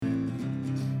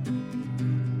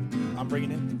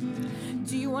bringing in?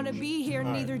 Do you want to be here?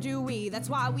 All Neither do we. That's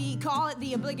why we call it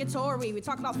the obligatory. We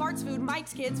talk about farts, food,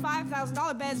 Mike's kids,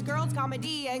 $5,000 beds, girls,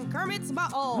 comedy, and Kermit's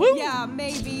butthole. Woo! Yeah,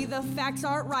 maybe the facts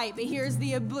aren't right, but here's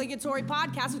the obligatory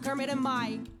podcast with Kermit and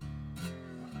Myke.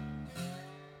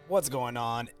 What's going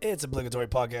on? It's Obligatory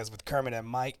Podcast with Kermit and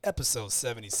Myke, episode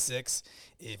 76.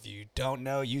 If you don't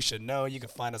know, you should know. You can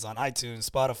find us on iTunes,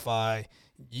 Spotify,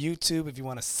 YouTube if you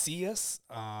want to see us,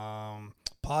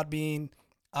 Podbean,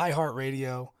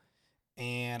 iHeartRadio,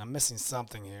 and I'm missing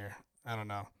something here. I don't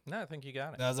know. No, I think you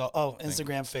got it. That's all. Oh,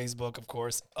 Instagram, Facebook, of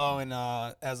course. Oh, and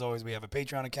as always, we have a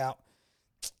Patreon account.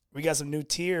 We got some new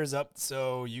tiers up,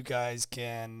 so you guys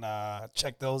can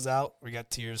check those out. We got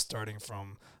tiers starting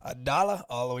from $1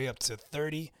 all the way up to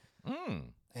 $30.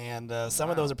 And some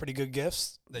of those are pretty good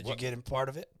gifts that you get in part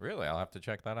of it. Really? I'll have to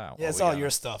check that out. Yeah, it's all your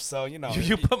stuff, so you know.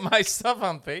 You put my stuff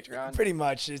on Patreon? Pretty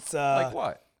much. It's like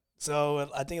what? So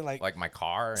I think like my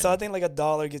car? So I think like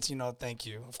 $1 gets you, thank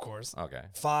you, of course. Okay.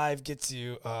 $5 gets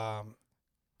you a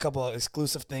couple of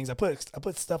exclusive things. I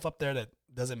put stuff up there that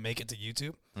doesn't make it to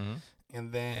YouTube. Mm-hmm.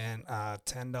 And then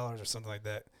 $10 or something like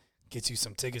that gets you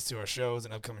some tickets to our shows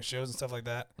and upcoming shows and stuff like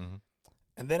that. Mm-hmm.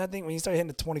 And then I think when you start hitting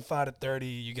the 25 to 30,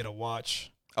 you get a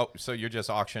watch. Oh, so you're just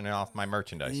auctioning off my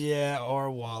merchandise? Yeah, or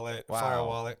a wallet, wow. Fire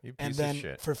wallet. You piece and then of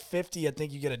shit. for 50, I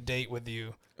think you get a date with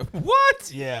you.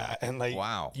 What? Yeah, and like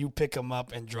you pick them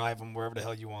up and drive them wherever the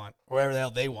hell you want, wherever the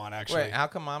hell they want, actually. Wait, how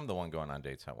come I'm the one going on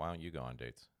dates? Why don't you go on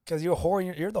dates? Because you're a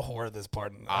whore. You're the whore of this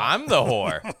part. I'm the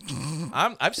whore.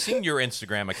 I've seen your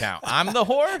Instagram account. I'm the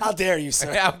whore? How dare you,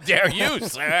 sir? How dare you,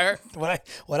 sir?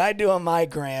 What I do on my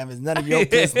gram is none of your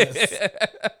business.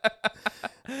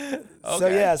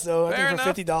 Okay. So I Fair think for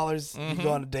enough. $50, you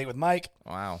go on a date with Myke.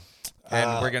 Wow.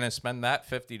 And we're going to spend that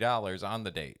 $50 on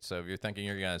the date. So if you're thinking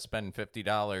you're going to spend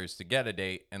 $50 to get a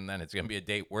date and then it's going to be a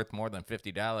date worth more than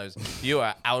 $50, you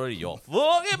are out of your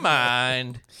fucking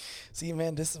mind. See,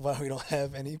 man, this is why we don't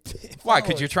have any followers. Why?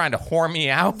 Because you're trying to whore me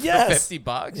out for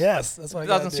 $50? Yes, that's what it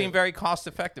doesn't seem very cost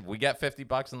effective. We get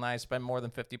 $50 and then I spend more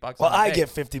than $50 Well, on a I date.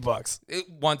 get $50.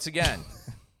 Once again.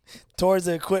 Towards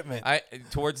the equipment.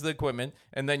 Towards the equipment,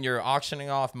 and then you're auctioning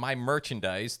off my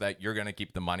merchandise that you're going to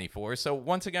keep the money for. So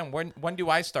once again, when do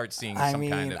I start seeing some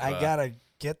kind of... I got to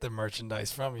get the merchandise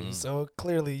from you, so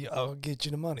clearly I'll get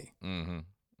you the money. Mm-hmm.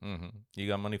 Mm-hmm. You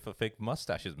got money for fake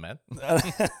mustaches, man.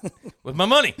 With my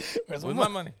money. With my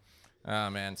money. Oh,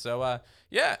 man. So,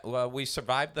 we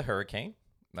survived the hurricane.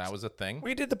 That was a thing.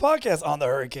 We did the podcast on the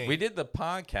hurricane. We did the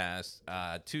podcast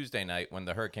Tuesday night when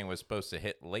the hurricane was supposed to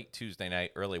hit late Tuesday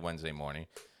night, early Wednesday morning.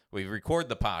 We record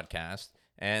the podcast,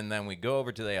 and then we go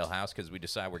over to the ale house because we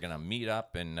decide we're going to meet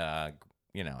up and,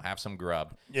 have some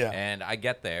grub. Yeah. And I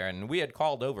get there, and we had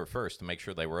called over first to make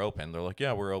sure they were open. They're like,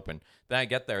 yeah, we're open. Then I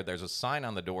get there. There's a sign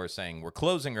on the door saying we're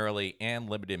closing early and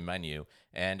limited menu.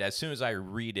 And as soon as I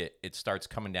read it, it starts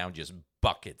coming down just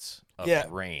buckets of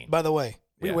rain. By the way,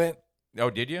 we went. Oh,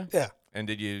 did you? Yeah. And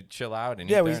did you chill out and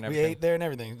eat there we and everything? ate there and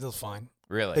everything. It was fine.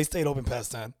 Really? They stayed open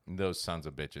past 10. Those sons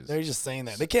of bitches. They're just saying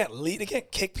that. They can't leave. They can't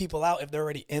kick people out if they're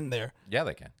already in there. Yeah,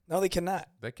 they can. No, they cannot.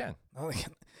 They can. No, they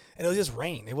can't. And it was just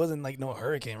rain. It wasn't like no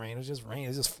hurricane rain. It was just rain. It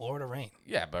was just Florida rain.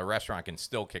 Yeah, but a restaurant can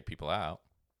still kick people out.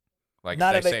 Like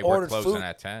Not if they say we're closing food.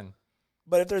 at 10.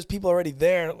 But if there's people already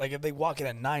there, like if they walk in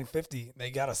at 9:50, they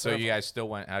got to serve. So you guys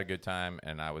still had a good time,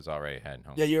 and I was already heading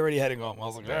home. Yeah, you're already heading home. I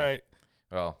was like, all right.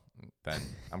 Well, then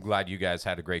I'm glad you guys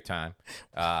had a great time.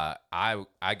 I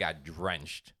got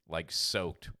drenched, like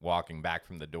soaked, walking back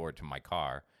from the door to my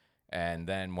car. And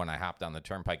then when I hopped on the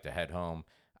turnpike to head home,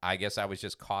 I guess I was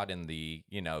just caught in the,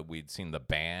 we'd seen the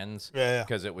bands. Yeah.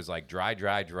 Because it was like dry,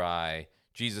 dry, dry.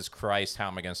 Jesus Christ, how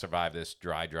am I going to survive this?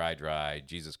 Dry, dry, dry.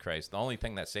 Jesus Christ. The only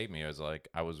thing that saved me was like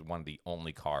I was one of the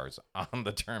only cars on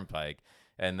the turnpike.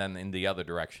 And then in the other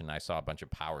direction, I saw a bunch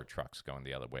of power trucks going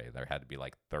the other way. There had to be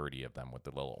like 30 of them with the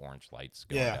little orange lights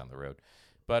going down the road.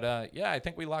 But, I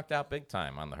think we locked out big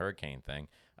time on the hurricane thing.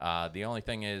 The only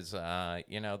thing is,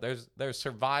 there's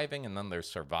surviving and then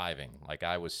there's surviving. Like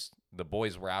the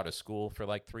boys were out of school for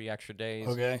like 3 extra days.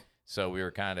 Okay. So we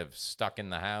were kind of stuck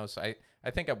in the house. I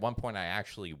think at one point I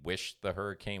actually wished the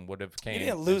hurricane would have came. You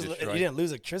didn't lose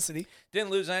electricity.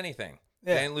 Didn't lose anything.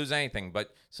 Yeah. Didn't lose anything.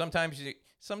 But sometimes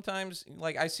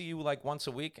like I see you like once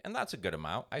a week, and that's a good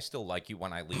amount. I still like you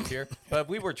when I leave here. But if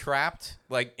we were trapped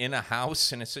like in a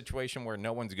house in a situation where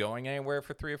no one's going anywhere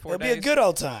for 3 or 4 days. It'll be a good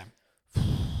old time.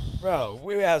 Bro,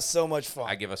 we have so much fun.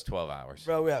 I give us 12 hours.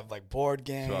 Bro, we have like board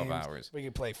games. 12 hours. We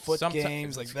can play foot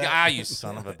games like that. Ah, you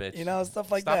son of a bitch. You know,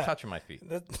 stuff like Stop that. Stop touching my feet.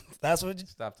 That's what.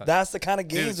 Stop touching. That's the kind of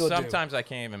games Dude, we'll sometimes I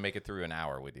can't even make it through an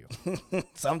hour with you. do.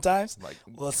 Sometimes. Like,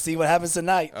 We'll see what happens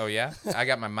tonight. oh yeah, I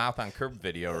got my mouth on curb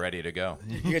video ready to go.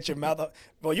 You get your mouth up.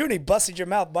 Well, you already busted your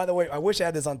mouth. By the way, I wish I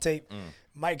had this on tape.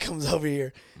 Mike comes over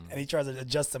here and he tries to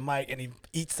adjust the mic and he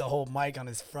eats the whole mic on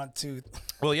his front tooth.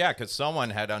 Well, yeah, because someone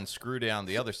had unscrewed it on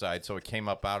the other side, so it came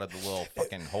up out of the little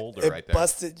fucking holder It right there.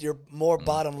 busted your more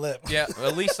bottom lip. Yeah,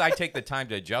 at least I take the time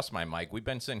to adjust my mic. We've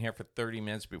been sitting here for 30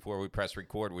 minutes before we press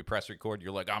record. We press record.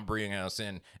 You're like, I'm bringing us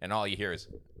in, and all you hear is,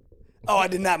 Oh, I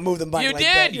did not move the mic. you like did.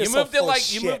 That. You're You so moved it full of like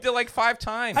shit. you moved it like 5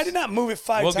 times. I did not move it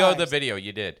 5 We'll times. go to the video.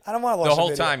 You did. I don't want to watch the whole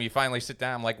video. time. You finally sit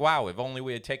down. I'm like, wow, if only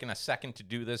we had taken a second to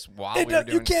do this while we were doing.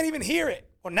 You can't even hear it.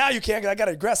 Well, now you can because I got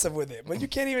aggressive with it, but you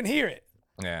can't even hear it.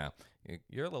 Yeah,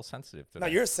 you're a little sensitive today.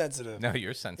 No, you're sensitive. No,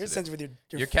 you're sensitive. You're sensitive with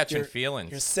your You're catching your, feelings.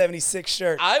 Your 76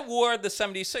 shirt. I wore the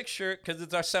 76 shirt because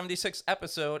it's our 76th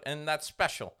episode, and that's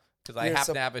special because I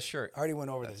happen to have a shirt. I already went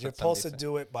over this. That's You're what supposed to 76.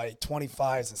 do it by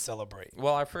 25s and celebrate.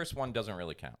 Well, our first one doesn't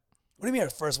really count. What do you mean our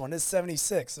first one? This is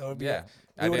 76. So it would be Yeah,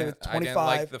 we would have 25. I didn't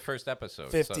like the first episode.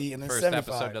 50, so and then first 75.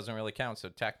 episode doesn't really count. So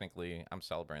technically, I'm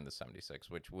celebrating the 76,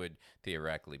 which would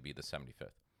theoretically be the 75th.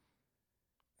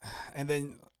 And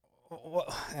then,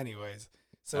 well, anyways,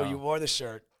 so you wore the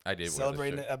shirt. I did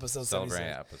celebrating wear the shirt. the episode 76.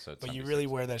 Celebrating episode 76. But you really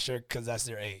wear that shirt because that's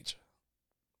your age.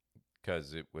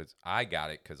 Because I got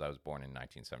it because I was born in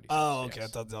 1976. Oh, okay. Yes.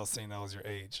 I thought I was saying that was your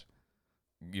age.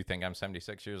 You think I'm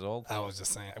 76 years old? I was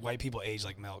just saying, white people age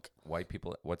like milk. White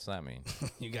people, what's that mean?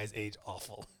 You guys age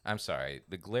awful. I'm sorry.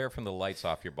 The glare from the lights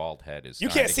off your bald head is You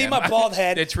starting can't to see get- my bald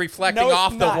head. It's reflecting No, it's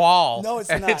off not. the wall. No, it's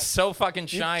and not. It's so fucking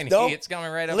shiny. don't- It's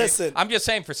coming right up. Listen. I'm just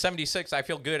saying, for 76, I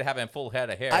feel good having full head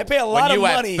of hair. I pay a lot when of you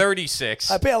money. At 36,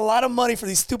 I pay a lot of money for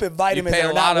these stupid you vitamins pay that a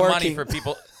are lot not of working.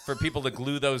 money for people to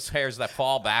glue those hairs that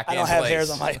fall back I in don't have place. hairs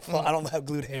on my. I don't have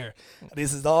glued hair.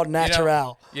 This is all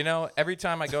natural. You know, every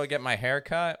time I go get my hair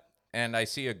cut, and I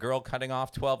see a girl cutting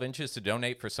off 12 inches to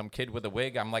donate for some kid with a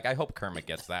wig, I'm like, I hope Kermit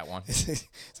gets that one.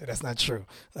 So that's not true.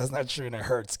 That's not true, and it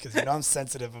hurts because I'm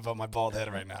sensitive about my bald head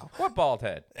right now. What bald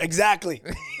head? Exactly.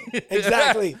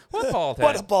 Exactly. What bald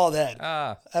What head? a bald head.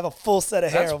 I have a full set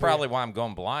of hair. That's over probably here. why I'm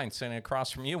going blind, sitting across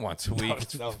from you once a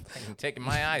week. No. Fucking taking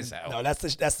my eyes out. No, that's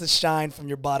the shine from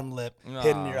your bottom lip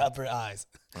hitting your upper eyes.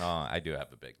 Oh, I do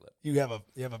have a big lip. You have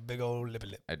a big old lippy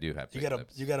lip. I do have You big got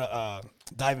lips. a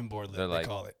diving board lip. They're They like-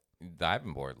 call it.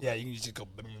 Diving board lip. Yeah, you can just go.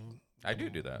 I do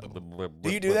that.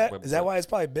 Do you do that? Is that why it's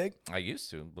probably big? I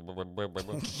used to.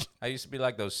 I used to be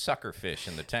like those sucker fish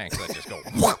in the tanks that just go.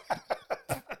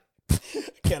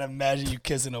 Can't imagine you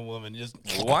kissing a woman. Just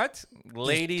What?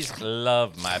 Ladies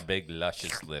love my big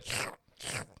luscious lips.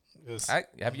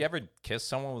 Have you ever kissed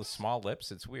someone with small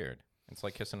lips? It's weird. It's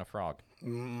like kissing a frog.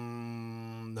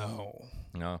 No.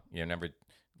 No, you never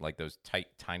like those tight,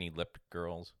 tiny lipped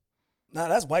girls. No,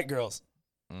 that's white girls.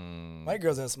 White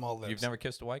girls have small lips. You've never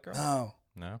kissed a white girl? No.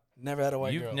 No. Never had a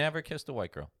white girl. You've never kissed a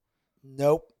white girl?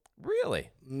 Nope. Really?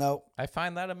 Nope. I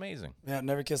find that amazing. Yeah,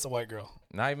 never kissed a white girl.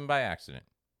 Not even by accident.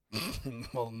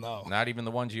 Well, no. Not even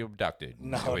the ones you abducted.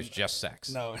 No. It was just sex.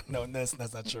 No, that's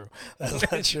not true.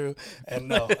 That's not true. And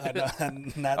no,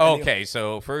 not Okay,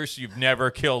 so first you've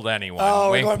never killed anyone.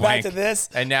 Oh, Wink, we're going back wink. to this?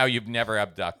 And now you've never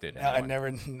abducted anyone. I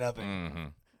never, nothing. Mm-hmm.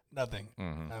 Nothing.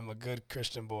 I'm a good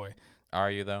Christian boy. Are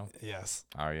you, though? Yes,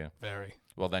 Are you? very.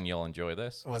 Well, then you'll enjoy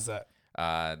this. What's that?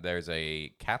 There's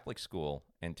a Catholic school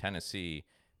in Tennessee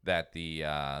that the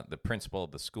principal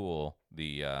of the school,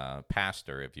 the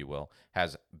pastor, if you will,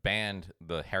 has banned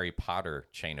the Harry Potter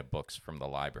chain of books from the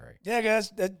library. Yeah,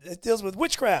 guys, it deals with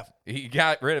witchcraft, He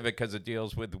got rid of it because it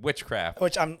deals with witchcraft.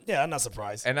 which I'm not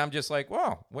surprised. And I'm just like,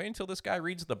 well, wait until this guy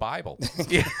reads the Bible.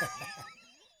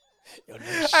 Yo,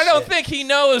 no I don't shit. think he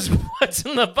knows what's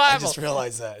in the I Bible. just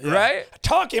realized that. Yeah. Right? A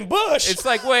talking bush. It's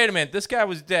like, wait a minute, this guy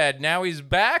was dead. Now he's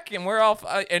back, and we're all.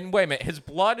 And wait a minute, his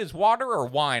blood is water or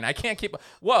wine? I can't keep.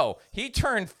 Whoa, he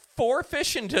turned 4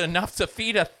 fish into enough to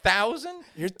feed 1,000?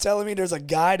 You're telling me there's a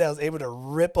guy that was able to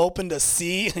rip open the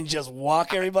sea and just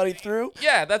walk everybody through?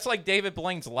 Yeah, that's like David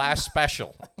Blaine's last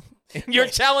special. You're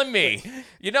telling me.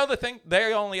 You know the thing?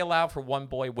 They only allow for one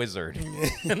boy wizard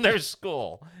in their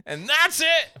school, and that's it.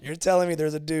 You're telling me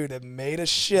there's a dude that made a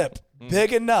ship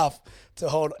big enough to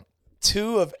hold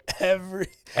 2 of every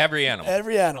Animal.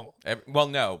 animal. Well,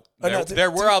 no. Oh, There, no, there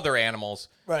were other animals,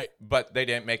 Right. but they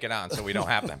didn't make it on, so we don't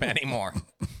have them anymore.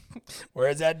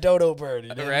 Where's that dodo bird? He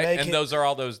didn't Right? make And it. those are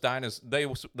all those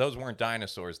dinosaurs. Those weren't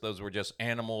dinosaurs. Those were just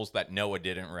animals that Noah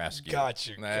didn't rescue. Got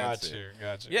you. That's it.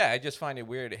 Got you. Yeah, I just find it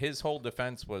weird. His whole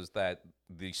defense was that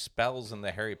the spells in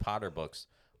the Harry Potter books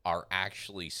are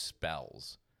actually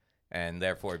spells. And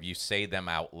therefore, if you say them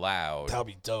out loud, That would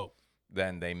be dope.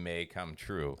 then they may come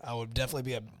true. I would definitely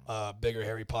be a bigger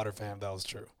Harry Potter fan if that was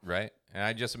true. Right? And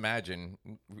I just imagine,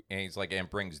 and he's like, and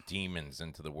brings demons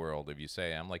into the world. If you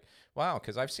say, I'm like, wow,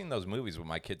 because I've seen those movies with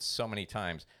my kids so many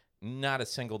times. Not a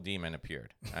single demon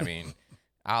appeared. I mean,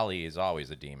 Ollie is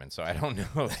always a demon, so I don't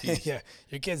know if he's... Yeah,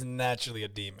 your kid's naturally a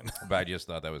demon. But I just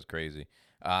thought that was crazy.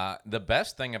 The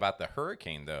best thing about the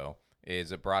hurricane, though,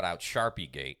 is it brought out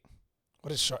Sharpie-gate.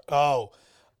 What is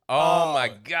Oh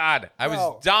my God. I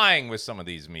was dying with some of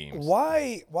these memes.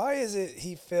 Why is it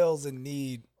he feels the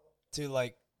need to,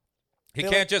 like... He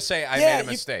can't just say, I made a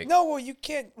mistake. No, well, you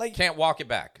can't, like... Can't walk it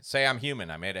back. Say, I'm human.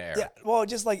 I made an error. Yeah, well,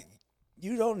 just, like,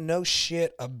 you don't know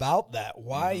shit about that.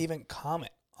 Why even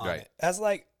comment on it? That's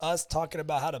like us talking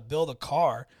about how to build a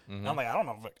car. I'm like, I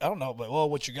don't know, but, well,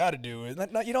 what you got to do is...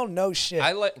 No, you don't know shit.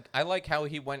 I like how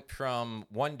he went from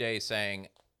one day saying...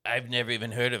 I've never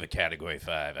even heard of a Category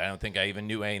 5. I don't think I even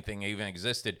knew anything even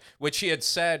existed, which he had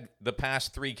said the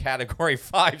past 3 Category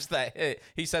 5s that hit.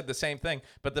 He said the same thing.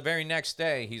 But the very next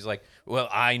day, he's like, well,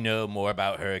 I know more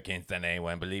about hurricanes than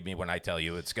anyone. Believe me when I tell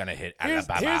you it's going to hit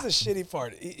Alabama. Here's the shitty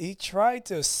part. He tried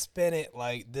to spin it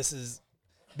like this is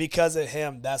because of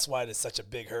him. That's why it's such a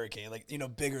big hurricane. Like,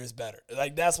 bigger is better.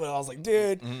 Like, that's what I was like,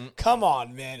 dude, come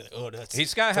on, man. Like, oh, that's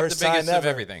he's got to have the biggest of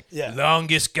everything. Yeah.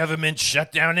 Longest government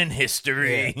shutdown in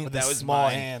history. Yeah, with that was small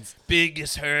mine. hands.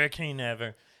 Biggest hurricane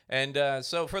ever. And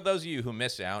so for those of you who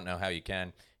missed it, I don't know how you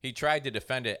can. He tried to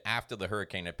defend it after the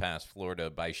hurricane had passed Florida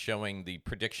by showing the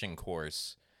prediction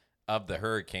course of the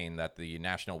hurricane that the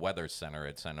National Weather Center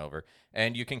had sent over.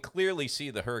 And you can clearly see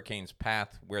the hurricane's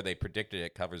path where they predicted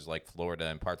it covers like Florida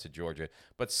and parts of Georgia.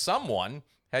 But someone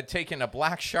had taken a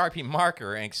black Sharpie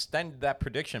marker and extended that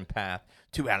prediction path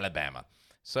to Alabama.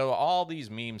 So all these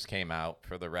memes came out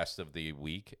for the rest of the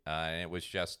week. And it was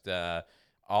just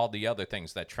all the other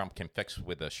things that Trump can fix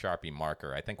with a Sharpie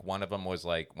marker. I think one of them was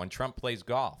like when Trump plays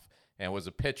golf, and it was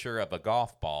a picture of a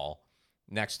golf ball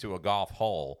next to a golf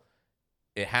hole.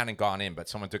 It hadn't gone in, but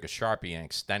someone took a Sharpie and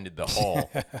extended the hole.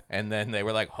 And then they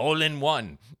were like, hole in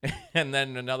one. And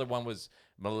then another one was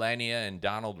Melania and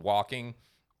Donald walking.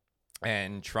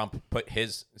 And Trump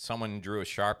someone drew a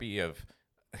Sharpie of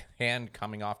hand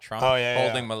coming off Trump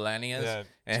holding Melania's. Yeah.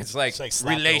 And it's like slapped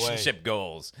relationship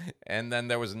goals. And then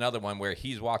there was another one where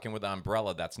he's walking with an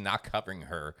umbrella that's not covering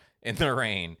her in the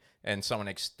rain. And someone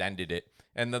extended it.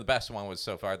 And the best one was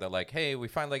so far, they're like, hey, we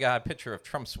finally got a picture of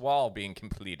Trump's wall being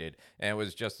completed. And it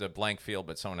was just a blank field,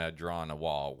 but someone had drawn a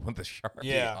wall with a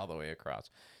Sharpie all the way across.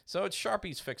 So it's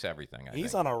Sharpies fix everything, I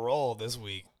He's think. on a roll this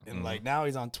week. And, like, now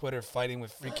he's on Twitter fighting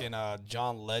with freaking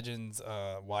John Legend's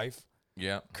wife.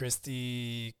 Yeah.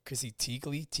 Chrissy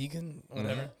Teigen,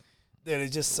 whatever. Dude,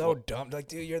 it's just so dumb. Like,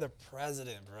 dude, you're the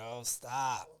president, bro.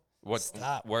 Stop.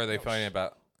 Stop. What are they fighting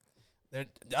about?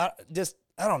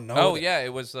 I don't know. Oh, yeah,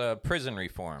 it was prison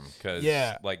reform because,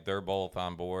 Yeah. like, they're both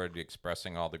on board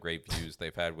expressing all the great views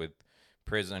they've had with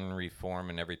prison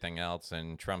reform and everything else,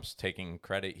 and Trump's taking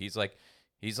credit. He's like,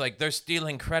 they're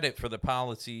stealing credit for the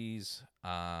policies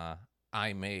I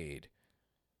made.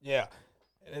 Yeah.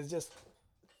 And it's just,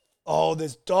 oh,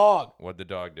 this dog. What'd the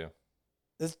dog do?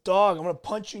 This dog, I'm going to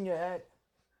punch you in your head.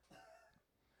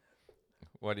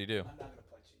 What'd he do? I'm not going to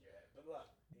punch you in your head. But look,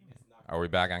 he just knocked Are we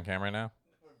back on camera now?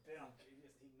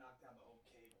 he knocked down the whole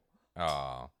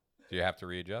cable. Oh. Do you have to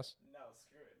readjust? No,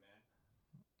 screw it,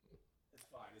 man. It's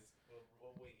fine.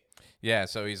 We'll wing it. Yeah,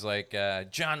 so he's like,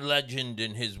 John Legend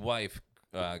and his wife,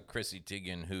 Chrissy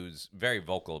Teigen, who's very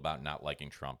vocal about not liking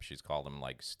Trump. She's called him,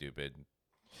 like, stupid.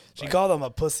 She called him a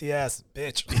pussy-ass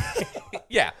bitch.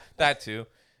 Yeah, that too.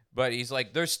 But he's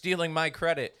like, they're stealing my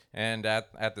credit. And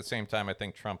at the same time, I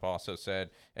think Trump also said,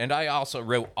 and I also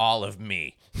wrote all of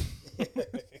me.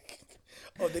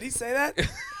 Oh, did he say that?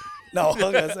 No, I was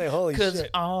going to say, holy shit. Because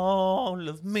all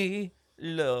of me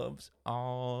loves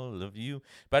all of you.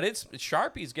 But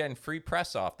Sharpie's getting free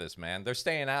press off this, man. They're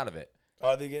staying out of it.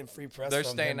 Are they getting free press They're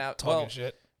from staying him out. talking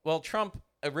shit? Well, Trump,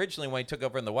 originally when he took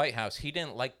over in the White House, he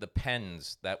didn't like the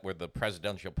pens that were the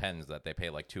presidential pens that they pay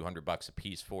like $200 a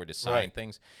piece for to sign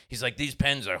things. He's like, these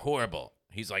pens are horrible.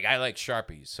 He's like, I like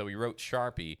Sharpies. So he wrote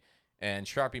Sharpie, and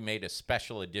Sharpie made a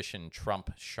special edition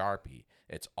Trump Sharpie.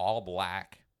 It's all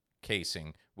black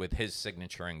casing with his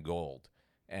signature in gold.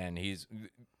 And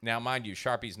now, mind you,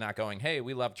 Sharpie's not going, hey,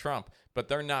 we love Trump, but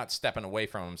they're not stepping away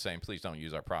from him saying, please don't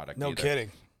use our product. No either.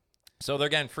 kidding. So they're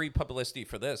getting free publicity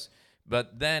for this.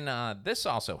 But then this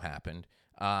also happened.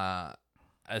 A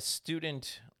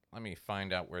student, let me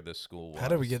find out where this school was. How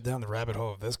did we get down the rabbit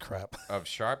hole of this crap? Of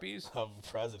Sharpies? Of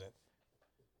president.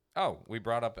 Oh, we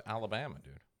brought up Alabama,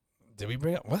 dude. Did we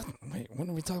bring up what? Wait, when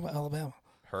did we talk about Alabama?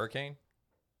 Hurricane?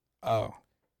 Oh.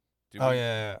 Did Oh, we-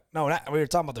 yeah. No, we were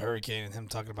talking about the hurricane and him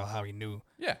talking about how he knew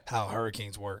Yeah. how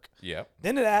hurricanes work. Yep.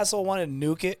 Then the asshole wanted to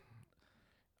nuke it.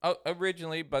 Oh,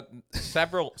 originally, but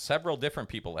several different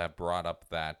people have brought up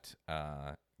that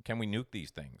can we nuke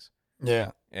these things?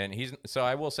 Yeah. And so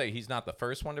I will say he's not the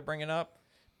first one to bring it up,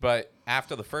 but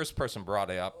after the first person brought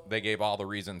it up, they gave all the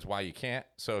reasons why you can't.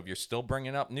 So if you're still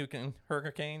bringing up nuking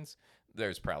hurricanes,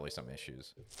 there's probably some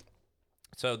issues.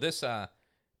 So this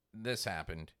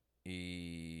happened.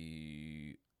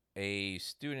 A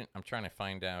student, I'm trying to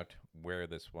find out where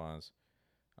this was.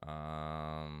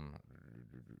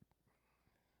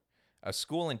 A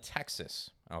school in Texas,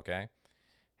 okay,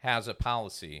 has a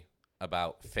policy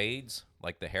about fades,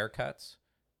 like the haircuts.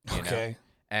 You know?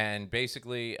 And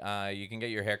basically, you can get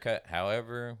your haircut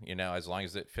however, as long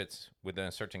as it fits within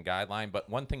a certain guideline. But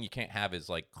one thing you can't have is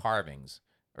like carvings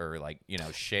or like,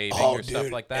 shaving or stuff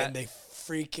like that. And they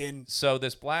freaking So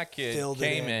this black kid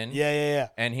came in. Yeah.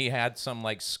 And he had some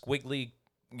like squiggly,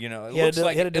 it He had looks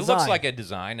a design. like a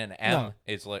design. And M No.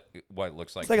 is like what it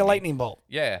looks like. It's like to a me. lightning bolt.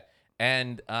 Yeah.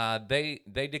 And they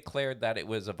declared that it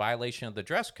was a violation of the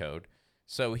dress code.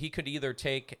 So he could either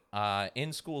take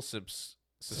in-school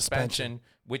suspension,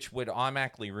 which would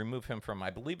automatically remove him from,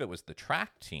 I believe it was the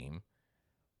track team,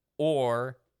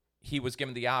 or he was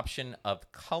given the option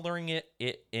of coloring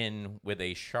it in with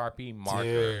a Sharpie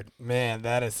marker. Dude, man,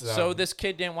 that is... So this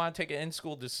kid didn't want to take an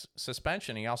in-school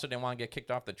suspension. He also didn't want to get kicked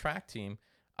off the track team.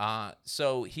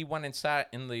 So he went and sat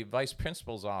in the vice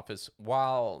principal's office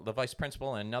while the vice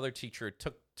principal and another teacher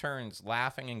took turns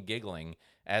laughing and giggling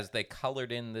as they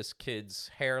colored in this kid's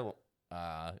hair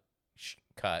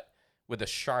cut with a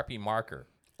Sharpie marker.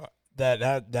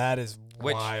 That is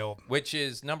wild. Which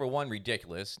is, number one,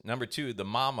 ridiculous. Number two, the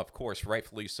mom, of course,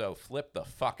 rightfully so, flipped the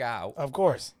fuck out. Of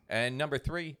course. And number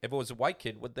three, if it was a white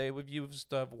kid, would they have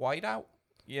used white out?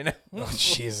 Oh,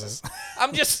 Jesus.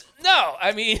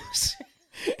 I mean...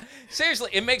 Seriously,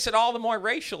 it makes it all the more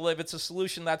racial if it's a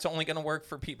solution that's only going to work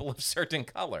for people of certain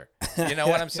color. You know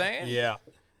what I'm saying? Yeah.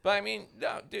 But I mean,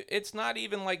 no, dude, it's not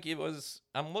even like it was.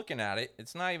 I'm looking at it.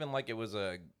 It's not even like it was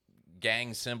a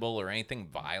gang symbol or anything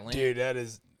violent. Dude, that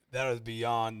is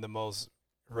beyond the most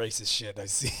racist shit I've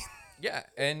seen. Yeah,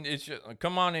 and it's just,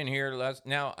 come on in here.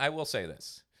 Now, I will say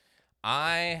this: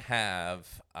 I have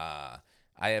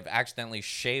accidentally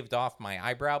shaved off my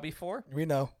eyebrow before. We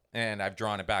know. And I've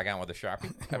drawn it back out with a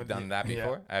Sharpie. I've done that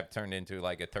before. Yeah. I've turned into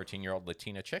like a 13-year-old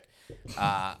Latina chick.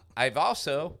 I've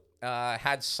also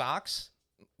had socks,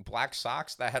 black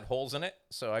socks that had holes in it.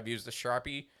 So I've used the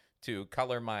Sharpie to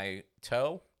color my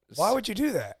toe. Why would you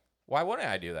do that? Why wouldn't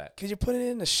I do that? Because you put it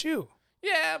in the shoe.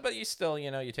 Yeah, but you still,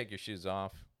 you take your shoes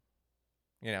off.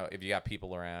 If you got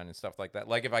people around and stuff like that.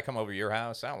 Like if I come over to your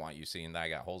house, I don't want you seeing that I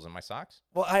got holes in my socks.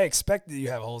 Well, I expect that you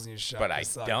have holes in your socks. But I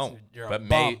don't. You're but a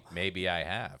bum. maybe I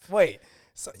have. Wait.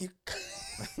 So you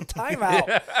time out.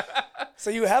 So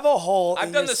you have a hole. I've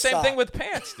in done your the same sock. thing with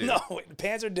pants, dude. No,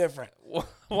 pants are different.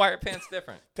 Why are pants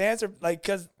different? Pants are like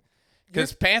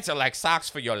because pants are like socks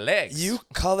for your legs. you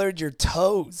colored your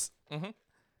toes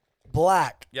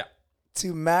black. Yeah.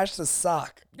 To match the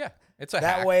sock. Yeah. It's a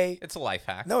That hack. way- It's a life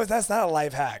hack. No, that's not a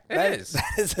life hack. It That is.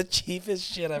 That is the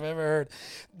cheapest shit I've ever heard.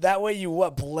 That way you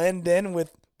blend in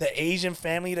with the Asian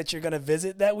family that you're gonna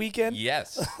visit that weekend.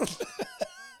 Yes.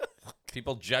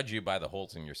 People judge you by the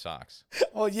holes in your socks.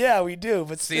 Well, yeah, we do.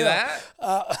 But See still, that?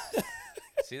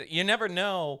 See that? You never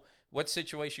know what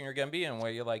situation you're gonna be in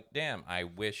where you're like, damn, I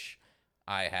wish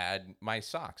I had my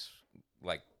socks,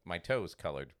 like my toes,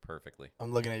 colored perfectly.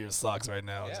 I'm looking at your socks right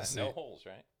now. Yeah, just no see. holes,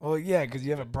 right? Well, yeah, because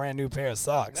you have a brand new pair of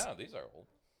socks. No, these are old.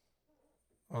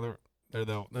 Well, they're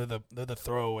the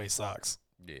throwaway socks.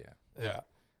 Yeah. Yeah,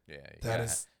 Yeah. that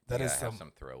is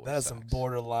some throwaway that is some socks.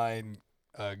 borderline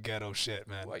ghetto shit,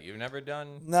 man. What, you've never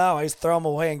done? No, I just throw them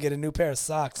away and get a new pair of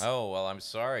socks. Oh, well, I'm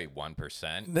sorry,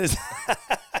 1%. This-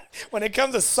 when it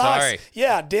comes to socks, Sorry.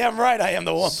 yeah, damn right, I am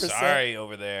the 1%. Sorry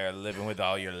over there living with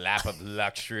all your lap of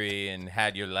luxury and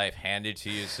had your life handed to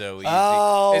you so easy.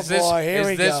 Oh, is this, boy, here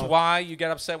we Is this go. why you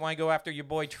get upset when I go after your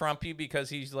boy Trumpy because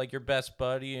he's like your best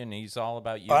buddy and he's all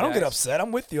about you I don't get guys? upset.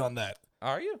 I'm with you on that.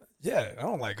 Are you? Yeah, I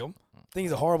don't like him. I think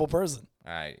he's a horrible person.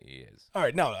 He is. All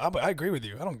right, no, I agree with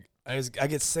you. I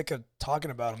get sick of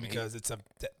talking about him because it's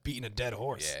beating a dead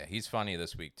horse. Yeah, he's funny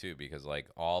this week too because like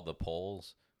all the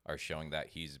polls are showing that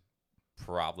he's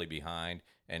probably behind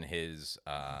and his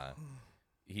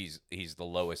he's the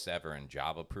lowest ever in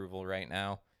job approval right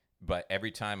now. But every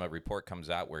time a report comes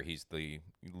out where he's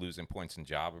losing points in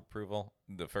job approval,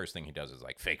 the first thing he does is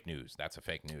like fake news. That's a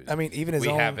fake news. I mean, even his we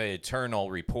own... have an internal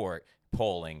report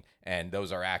polling, and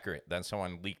those are accurate. Then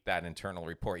someone leaked that internal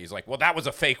report. He's like, well, that was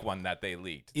a fake one that they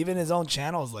leaked. Even his own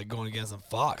channel is like going against him.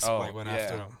 Fox went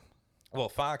after him. Well,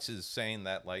 Fox is saying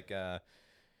that like,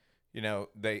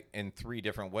 they in 3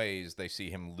 different ways they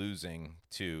see him losing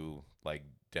to like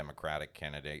Democratic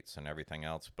candidates and everything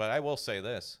else. But I will say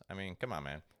this. I mean, come on,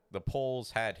 man. The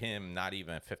polls had him not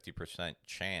even a 50%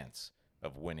 chance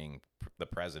of winning the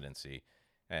presidency.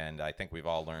 And I think we've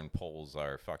all learned polls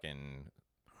are fucking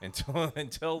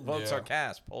until votes are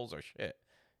cast, polls are shit.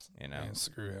 Man,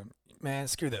 screw him. Man,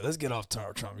 screw that. Let's get off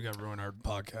Trump. We got to ruin our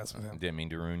podcast with him. Didn't mean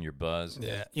to ruin your buzz.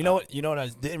 Yeah. You know what I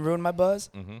didn't ruin my buzz?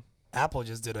 Mm-hmm. Apple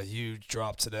just did a huge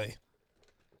drop today.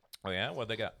 Oh, yeah? What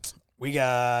they got? We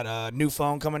got a new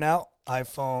phone coming out,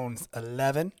 iPhone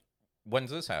 11.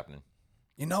 When's this happening?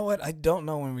 You know what? I don't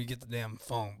know when we get the damn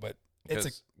phone, but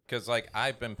it's because like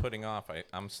I've been putting off.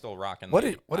 I'm still rocking. What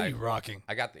are you rocking?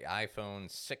 I got the iPhone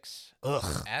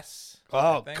 6S.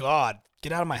 Oh God!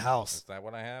 Get out of my house. Is that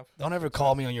what I have? Don't ever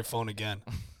call me on your phone again.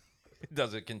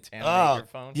 Does it contaminate your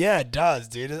phone? Yeah, it does,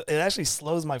 dude. It actually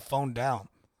slows my phone down.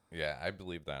 Yeah, I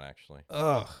believe that actually.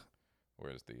 Ugh.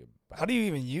 Where's the? How do you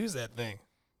even use that thing?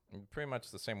 Pretty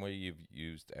much the same way you've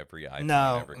used every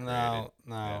iPhone ever created.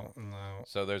 No.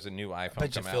 So there's a new iPhone. I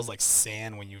bet you it feels like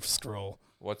sand when you scroll.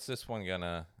 What's this one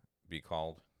gonna be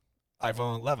called?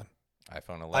 iPhone 11.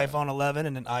 iPhone 11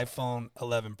 and an iPhone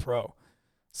 11 Pro.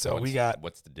 So we got.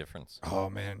 What's the difference? Oh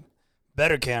man,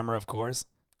 better camera, of course.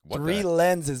 3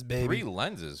 lenses, baby. 3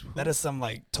 lenses. That is some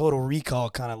like Total Recall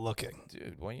kind of looking.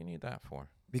 Dude, what do you need that for?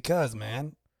 Because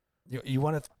man. You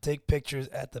want to take pictures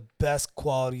at the best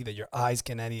quality that your eyes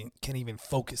can even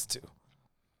focus to.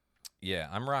 Yeah,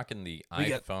 I'm rocking the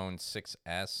iPhone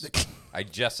 6S. I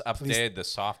just updated the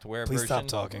software version. Please stop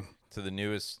talking. To the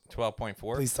newest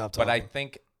 12.4. Please stop talking. But I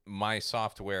think my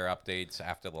software updates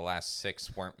after the last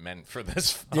 6 weren't meant for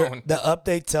this phone. The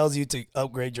update tells you to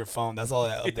upgrade your phone. That's all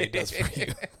that update does for you.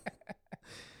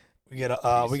 We get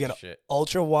a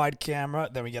ultra wide camera,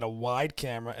 then we get a wide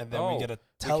camera, and then we get a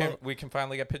we can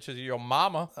finally get pictures of your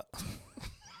mama.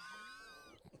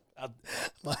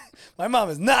 My mom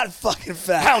is not fucking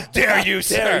fat. How dare you,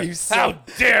 sir? How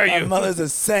dare you? My mother's a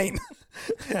saint.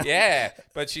 Yeah,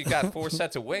 but she got 4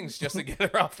 sets of wings just to get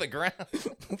her off the ground.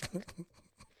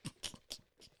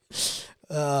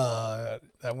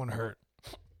 That one hurt.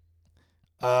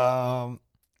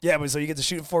 Yeah, but so you get to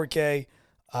shoot in 4K.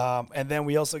 And then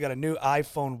we also got a new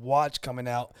iPhone watch coming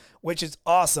out, which is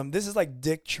awesome. This is like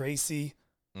Dick Tracy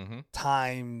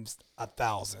times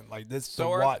 1,000. Like this. So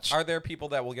watch. Are there people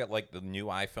that will get like the new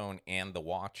iPhone and the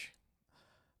watch?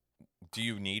 Do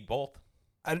you need both?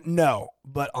 No,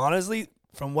 but honestly,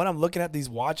 from what I'm looking at these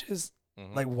watches,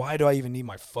 like why do I even need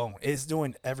my phone? It's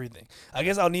doing everything. I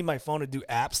guess I'll need my phone to do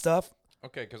app stuff.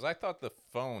 Okay, because I thought the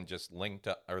phone just linked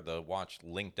up, or the watch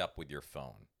linked up with your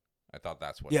phone. I thought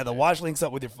that's what. Yeah, the watch links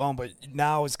up with your phone, but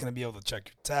now it's going to be able to check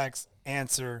your text,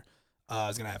 answer.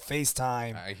 It's going to have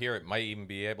FaceTime. I hear it might even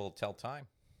be able to tell time.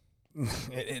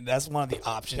 That's one of the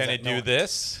options. Can it do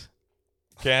this?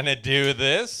 Can it do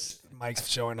this? Mike's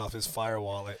showing off his Fire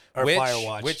Wallet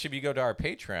Firewatch. Which, if you go to our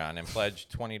Patreon and pledge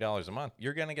 $20 a month,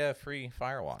 you're going to get a free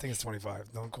Firewatch. I think it's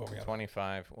 25. Don't quote me on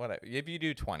 25. What? If you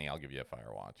do 20, I'll give you a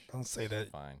Firewatch. Don't say that.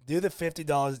 Fine. Do the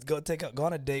 $50. Go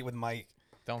on a date with Mike.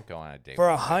 Don't go on a date. For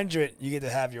 $100, you get to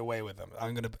have your way with him.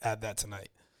 I'm gonna add that tonight.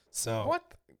 So what?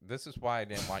 This is why I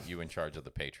didn't want you in charge of the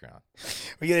Patreon.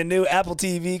 We get a new Apple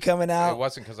TV coming out. It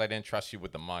wasn't because I didn't trust you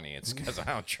with the money. It's because I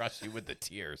don't trust you with the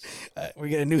tears. We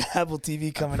get a new Apple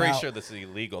TV coming out. I'm pretty sure this is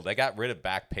illegal. They got rid of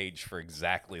Backpage for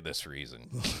exactly this reason.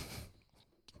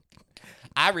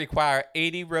 I require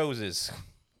 80 roses.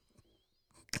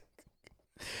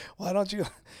 Why don't you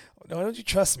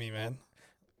trust me, man?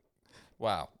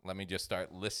 Wow. Let me just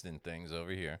start listing things over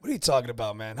here. What are you talking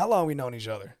about, man? How long have we known each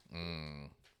other?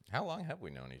 How long have we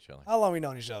known each other? How long have we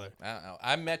known each other? I don't know.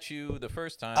 I met you the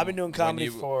first time. I've been doing comedy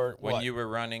when you were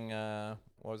running,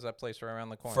 what was that place right around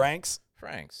the corner? Frank's.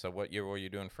 So what year were you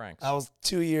doing Frank's? I was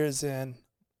 2 years in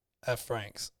at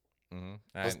Frank's.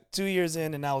 I was 2 years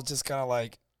in, and I was just kind of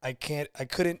like, I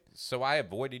couldn't. So I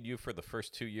avoided you for the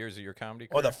first 2 years of your comedy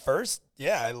career? Or the first?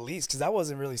 Yeah, at least, because I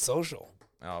wasn't really social.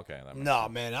 Oh, okay. No,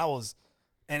 man, I was.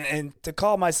 And to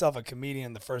call myself a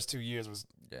comedian the first 2 years was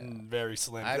very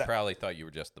slim. I probably thought you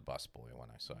were just the busboy when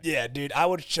I saw you. Yeah, dude. I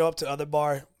would show up to other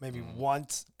bar maybe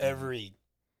once every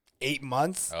 8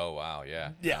 months. Oh, wow.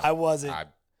 Yeah. Yeah, no, I wasn't. I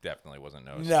definitely wasn't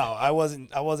noticed. No, I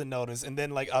wasn't noticed. And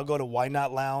then, like, I'll go to Why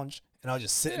Not Lounge, and I'll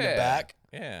just sit in the back.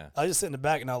 Yeah. I'll just sit in the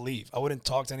back and I'll leave. I wouldn't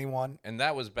talk to anyone. And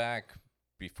that was back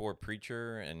before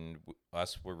Preacher and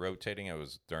us were rotating. It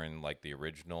was during like the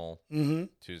original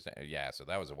Tuesday. Yeah, so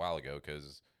that was a while ago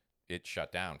because it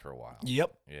shut down for a while.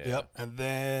 Yep. Yeah. Yep. And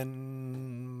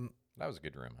then That was a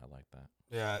good room. I like that.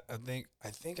 yeah,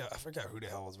 I forgot who the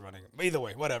hell was running. But either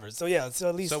way, whatever. So yeah, so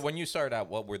at least So when you started out,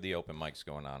 what were the open mics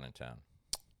going on in town?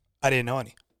 I didn't know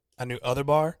any. I knew Other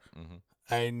Bar. Mm-hmm.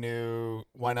 I knew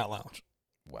Why Not Lounge.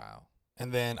 Wow.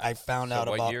 And then I found So out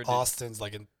what about year did- Austin's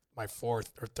like in my 4th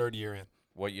or 3rd year in.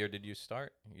 What year did you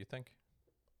start, you think?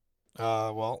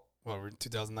 Well, we're in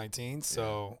 2019,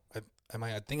 so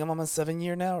I think I'm on my 7th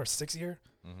year now or 6th year.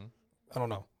 Mm-hmm. I don't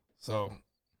know. So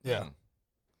yeah,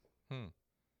 Hmm.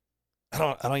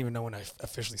 I don't even know when I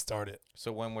officially started.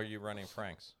 So when were you running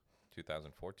Frank's?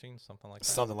 2014, something like that?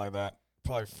 Something like that.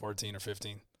 Probably 14 or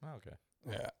 15. Oh, okay.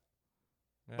 Yeah.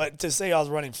 Yeah. But to say I was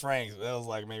running Frank's, that was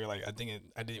like maybe like I think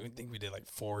we did like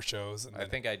 4 shows. And I then,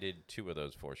 think I did 2 of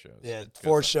those 4 shows. yeah, 'Cause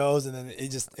 4 shows, and then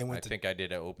it I went to think I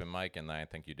did an open mic, and then I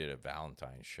think you did a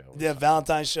Valentine's show. or the something.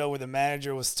 Valentine's show where the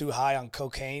manager was too high on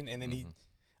cocaine, and then Mm-hmm.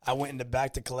 I went in the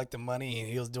back to collect the money, and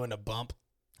he was doing a bump.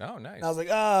 Oh, nice. And I was like,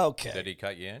 oh, okay. Did he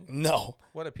cut you in? No,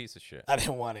 What a piece of shit. I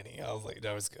didn't want any. I was like,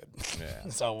 that was good. Yeah.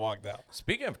 So I walked out.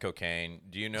 Speaking of cocaine,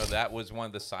 do you know that was one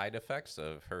of the side effects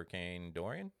of Hurricane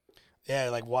Dorian? Yeah,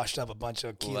 like washed up a bunch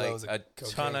of kilos Like of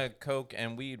a ton of coke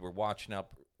and weed were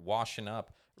washing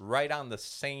up right on the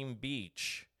same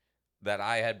beach that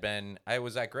I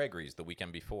was at Gregory's the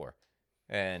weekend before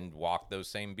and walked those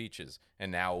same beaches.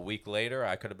 And now a week later,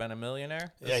 I could have been a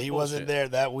millionaire? Yeah, he wasn't there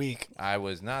that week. I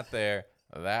was not there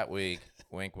that week.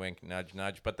 Wink, wink, nudge,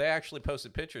 nudge. But they actually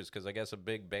posted pictures because I guess a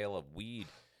big bale of weed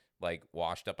like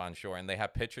washed up on shore. And they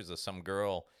have pictures of some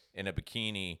girl in a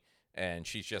bikini and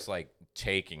she's just like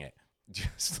taking it.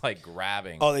 Just like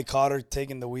grabbing. Oh, they caught her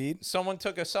taking the weed? Someone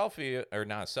took a selfie, or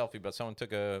not a selfie, but someone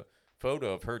took a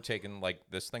photo of her taking like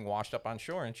this thing washed up on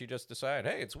shore, and she just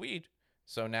decided, hey, it's weed.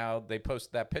 So now they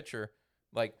posted that picture.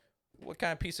 Like, what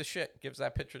kind of piece of shit gives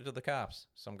that picture to the cops?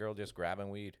 Some girl just grabbing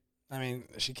weed. I mean,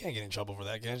 she can't get in trouble for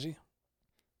that, can she?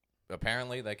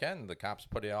 Apparently they can. The cops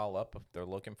put it all up if they're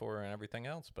looking for her and everything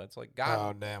else. But it's like, God,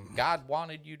 Oh, damn. God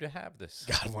wanted you to have this.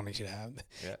 God wanted you to have it.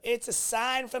 Yeah. It's a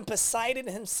sign from Poseidon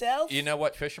himself. You know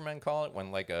what fishermen call it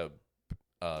when like a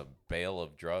bale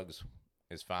of drugs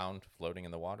is found floating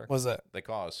in the water? What's that? They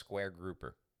call it a square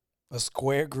grouper. A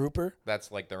square grouper? That's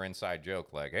like their inside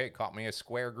joke. Like, hey, caught me a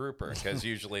square grouper. Because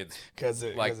usually it's Because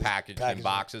like packaged in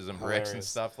boxes and bricks and Hilarious.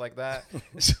 stuff like that.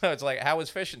 So it's like, how was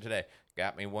fishing today?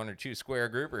 Got me 1 or 2 square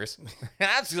groupers.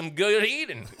 That's some good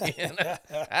eating. You know?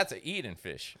 That's a eating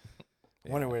fish.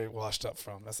 Wonder where it washed up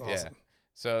from. That's awesome. Yeah.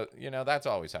 So, you know, that's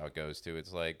always how it goes, too.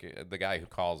 It's like the guy who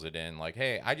calls it in, like,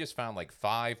 hey, I just found like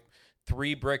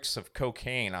 3 bricks of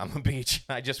cocaine on the beach.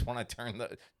 I just want to turn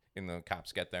and the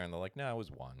cops get there and they're like, no, it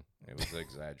was 1. It was an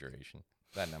exaggeration.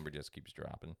 That number just keeps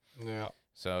dropping. Yeah.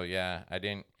 So, yeah,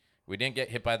 we didn't get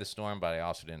hit by the storm, but I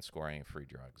also didn't score any free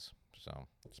drugs. So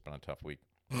it's been a tough week.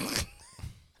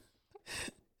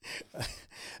 I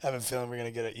have a feeling we're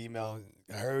going to get an email.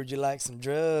 I heard you like some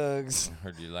drugs.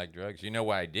 Heard you like drugs. You know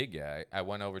what I did get? I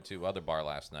went over to Other Bar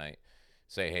last night.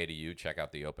 Say hey to you. Check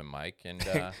out the open mic. And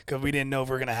Because we didn't know if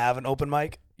we were going to have an open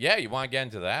mic. yeah, you want to get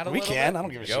into that a We little can. bit? I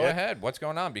don't give a Go shit. ahead. What's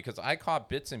going on? Because I caught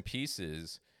bits and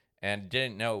pieces and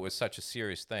didn't know it was such a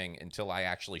serious thing until I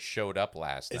actually showed up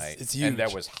last night. It's And there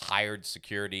huge. was hired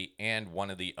security and one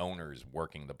of the owners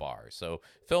working the bar. So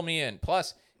fill me in.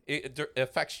 Plus, it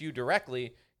affects you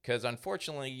directly because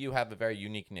unfortunately you have a very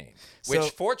unique name, which So-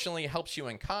 fortunately helps you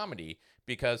in comedy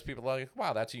because people are like,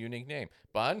 wow, that's a unique name.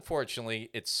 But unfortunately,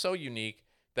 it's so unique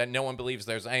that no one believes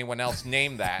there's anyone else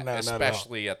named that, No, not at all.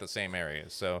 especially at the same area.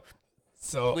 So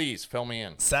So please fill me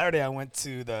in. Saturday I went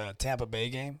to the Tampa Bay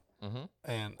game. Mm-hmm.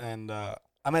 And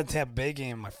I'm at the Tampa Bay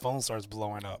game. My phone starts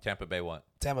blowing up. Tampa Bay what?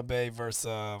 Tampa Bay versus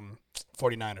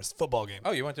 49ers football game.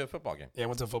 Oh, you went to a football game. Yeah, I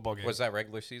went to a football game. Was that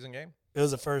regular season game? It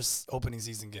was the first opening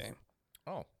season game.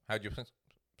 Oh, how'd you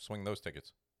swing those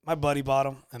tickets? My buddy bought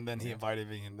them, and then he invited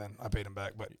me, and then I paid him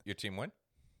back. But Your team win?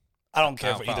 I don't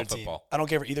care I for don't either follow team. football. I don't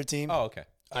care for either team. Oh, okay.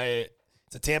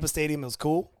 It's a Tampa stadium. It was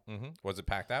cool. Mm-hmm. Was it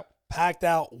packed out? Packed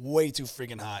out, way too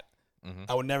freaking hot. Mm-hmm.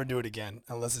 I would never do it again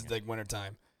unless it's like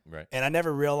wintertime. Right. And I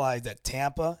never realized that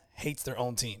Tampa hates their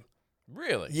own team.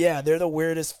 Really? Yeah, they're the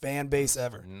weirdest fan base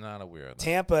ever. Not a weird.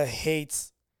 Tampa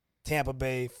hates Tampa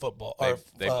Bay football They or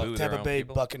boo their Tampa own Bay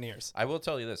people? Buccaneers. I will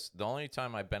tell you this. The only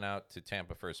time I've been out to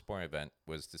Tampa for a sporting event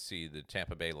was to see the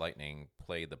Tampa Bay Lightning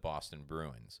play the Boston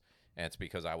Bruins. and it's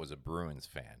because I was a Bruins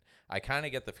fan. I kind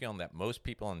of get the feeling that most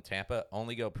people in Tampa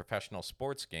only go professional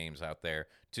sports games out there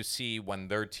to see when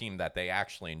their team that they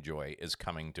actually enjoy is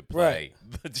coming to play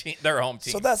their home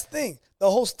team. So that's the thing.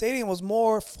 The whole stadium was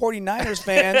more 49ers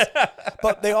fans,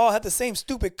 but they all had the same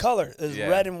stupid color. It was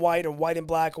red and white or white and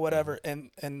black or whatever. And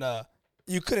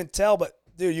you couldn't tell, but,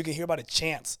 dude, you could hear about the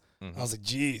chants. I was like,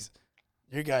 geez,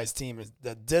 your guys' team is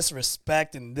the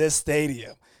disrespect in this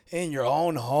stadium. In your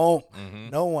own home.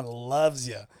 No one loves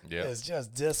you. Yeah. It's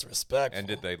just disrespectful. And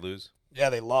did they lose? Yeah,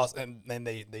 they lost, and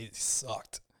they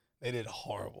sucked. They did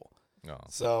horrible. No.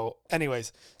 So,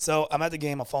 anyways, so I'm at the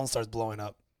game. My phone starts blowing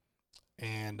up,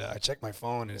 and I check my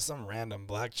phone, and it's some random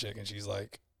black chick, and she's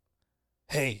like,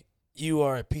 hey, you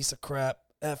are a piece of crap.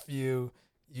 F you,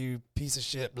 you piece of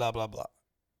shit, blah, blah, blah.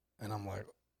 And I'm like,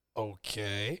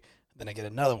 okay. Then I get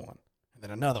another one, and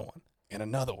then another one, and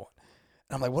another one.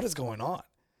 And I'm like, what is going on?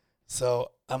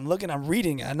 So I'm looking, I'm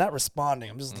reading, I'm not responding.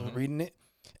 I'm just reading it.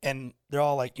 And they're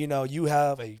all like, you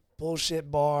have a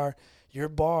bullshit bar. Your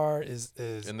bar is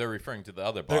and they're referring to the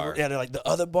other bar. They're like, the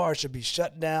other bar should be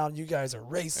shut down. You guys are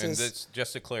racist. And that's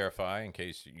just to clarify, in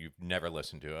case you've never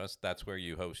listened to us, that's where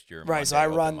you host your right. Monday So I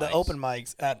run mics. the open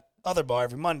mics at other bar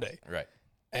every Monday. Right.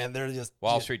 And they're just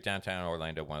Wall Street, downtown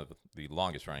Orlando, one of the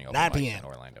longest running open 9 mics p.m. in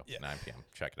Orlando. Yeah. 9 p.m.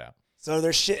 Check it out. So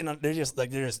they're shitting. They're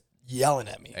just yelling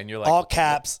at me. And you're like, all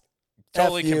caps.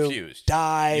 Totally F you, confused.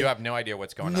 Die. You have no idea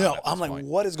what's going on. No, at I'm this like, point.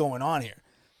 what is going on here?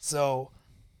 So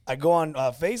I go on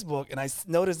Facebook and I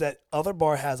noticed that other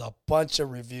bar has a bunch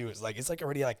of reviews. Like it's like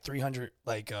already like 300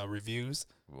 reviews.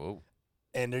 Whoa.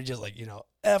 And they're just like,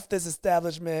 F this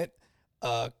establishment.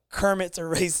 Kermit's a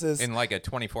racist. In like a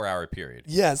 24-hour period.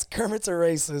 Yes, Kermit's a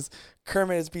racist.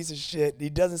 Kermit is a piece of shit. He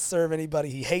doesn't serve anybody.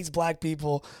 He hates black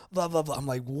people. Blah, blah, blah. I'm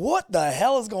like, what the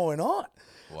hell is going on?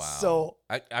 Wow. So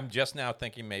I'm just now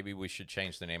thinking maybe we should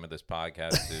change the name of this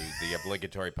podcast to the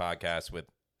Obligatory Podcast with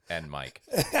Mike.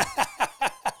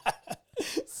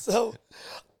 So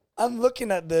I'm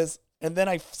looking at this, and then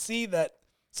I see that.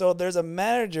 So there's a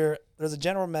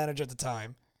general manager at the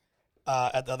time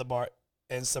at the other bar,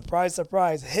 and surprise,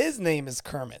 surprise, his name is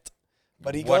Kermit.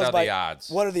 But he What goes are by, the odds?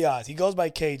 What are the odds? He goes by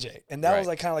KJ. And that was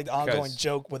like kind of like the ongoing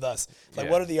joke with us. Like,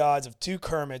 what are the odds of two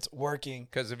Kermits working?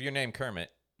 Because if you're named Kermit,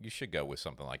 you should go with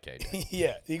something like KJ.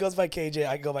 Yeah, he goes by KJ.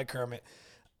 I go by Kermit.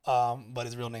 But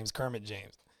his real name's Kermit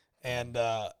James. And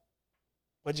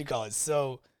what'd you call it?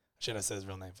 So, should I said his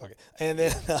real name? Fuck it. And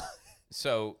then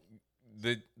So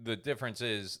the difference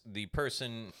is the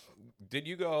person. Did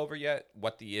you go over yet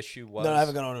what the issue was? no, I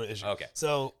haven't gone over the issue. Okay.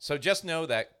 So just know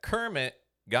that Kermit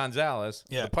Gonzalez,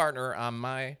 Yeah. the partner on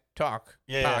my talk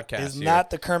podcast, is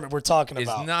not the Kermit we're talking is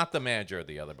about. not the manager of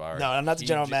the other bar. No, I'm not the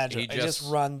general manager. He I just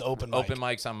run the open mic. Open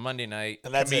mics on Monday night.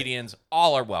 And that's it. Comedians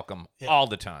all are welcome all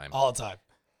the time. all the time.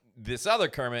 This other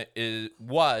Kermit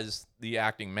was the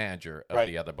acting manager of Right.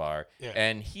 the other bar, Yeah.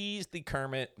 and he's the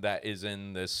Kermit that is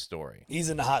in this story. He's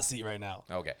in the hot seat right now.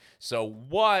 Okay, so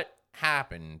what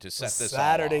happened to set this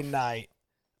Saturday all off? night,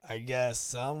 I guess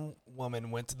some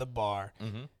woman went to the bar,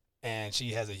 Mhm. and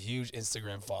she has a huge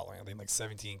Instagram following. I think like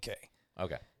 17K.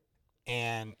 Okay.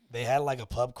 And they had like a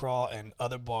pub crawl, and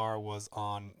other bar was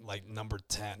on like number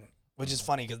 10, which is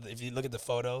funny because if you look at the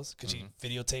photos, because she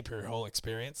videotaped her whole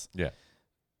experience. Yeah.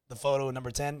 The photo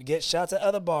number 10, get shots at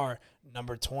other bar.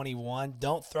 Number 21,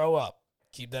 don't throw up.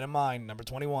 Keep that in mind. Number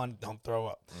 21, don't throw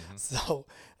up. So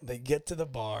they get to the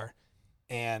bar,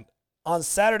 and on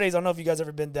Saturdays, I don't know if you guys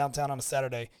ever been downtown on a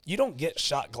Saturday, you don't get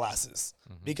shot glasses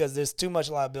because there's too much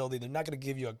liability. They're not going to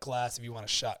give you a glass if you want a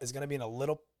shot. It's going to be in a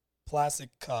little plastic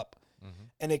cup,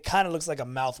 and it kind of looks like a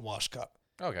mouthwash cup.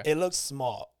 Okay. It looks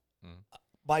small.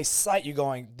 By sight, you're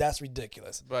going, that's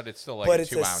ridiculous. But it's still like But a it's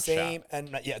 2 the ounce same, shot.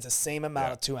 and it's the same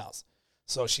amount of 2 ounce.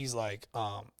 So she's like,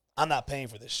 I'm not paying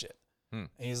for this shit. And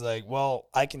he's like, well,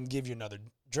 I can give you another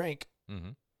drink,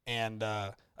 and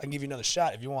I can give you another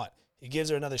shot if you want. He gives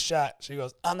her another shot. She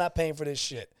goes, I'm not paying for this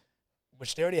shit,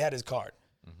 which they already had his card.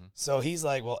 So he's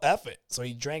like, well, F it. So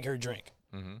he drank her drink.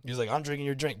 He's like, I'm drinking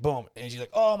your drink. Boom. And she's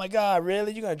like, oh, my God,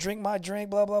 really? You're going to drink my drink?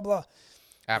 Blah, blah, blah.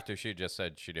 After she just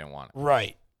said she didn't want it.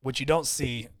 Right. Which you don't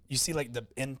see. You see, like, the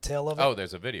intel of it. Oh,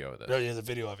 there's a video of this. There's a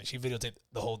video of it. She videotaped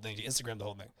the whole thing. She Instagrammed the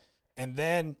whole thing. And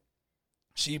then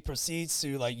she proceeds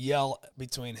to, like, yell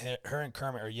between her and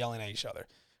Kermit are yelling at each other.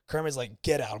 Kermit's like,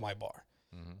 get out of my bar.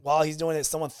 While he's doing it,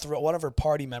 one of her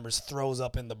party members throws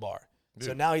up in the bar.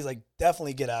 So now he's like,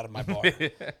 definitely get out of my bar.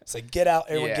 It's like, get out,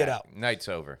 everyone get out. Night's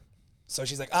over. So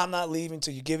she's like, I'm not leaving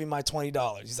until you give me my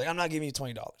 $20. He's like, I'm not giving you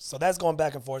 $20. So that's going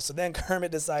back and forth. So then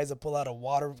Kermit decides to pull out a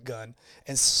water gun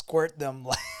and squirt them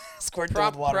like Squirt them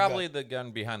with water Probably gun. the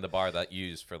gun behind the bar that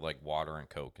used for like water and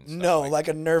Coke and stuff. No, like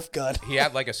a Nerf gun. he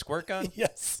had like a squirt gun.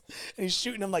 Yes. And he's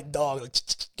shooting them like dogs. Like,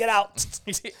 get out.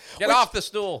 Get off the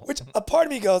stool. Which a part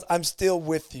of me goes, I'm still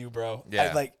with you, bro.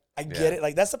 Yeah. I get it.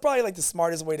 Like that's probably like the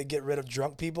smartest way to get rid of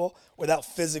drunk people without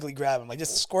physically grabbing them. Like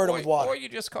just squirt them with water. Or you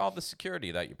just call the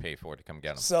security that you pay for to come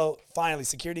get them. So finally,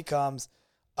 security comes.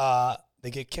 They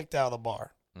get kicked out of the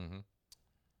bar. Mm-hmm.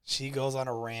 She goes on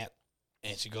a rant,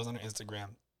 and she goes on her Instagram,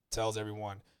 tells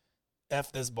everyone,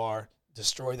 F this bar,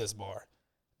 destroy this bar.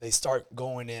 They start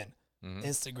going in. Mm-hmm.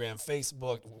 Instagram,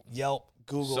 Facebook, Yelp,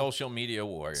 Google. Social media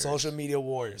warriors. Social media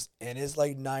warriors. And it's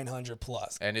like 900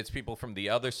 plus. And it's people from the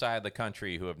other side of the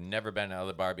country who have never been to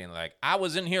another bar being like, I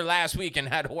was in here last week and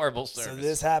had horrible service. So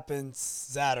this happened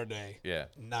Saturday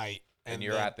night. And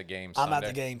you're at the game Sunday. I'm at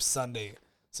the game Sunday.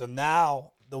 So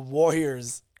now the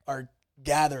Warriors are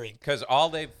gathering. Because all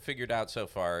they've figured out so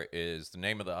far is the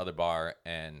name of the other bar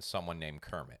and someone named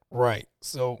Kermit. Right.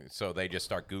 So they just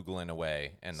start Googling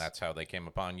away, and that's how they came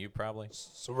upon you, probably?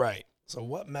 Right. So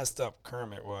what messed up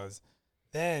Kermit was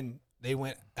then they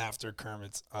went after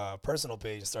Kermit's personal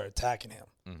page and started attacking him.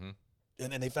 Mm-hmm.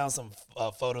 And then they found some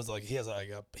photos like he has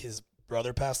his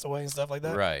brother passed away and stuff like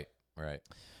that. Right.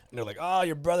 And they're like, oh,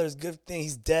 your brother's good thing.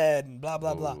 He's dead and blah,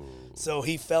 blah, blah. So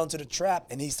he fell into the trap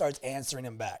and he starts answering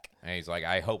him back. And he's like,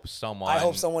 I hope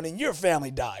someone in your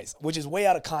family dies, which is way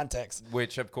out of context.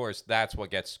 Which, of course, that's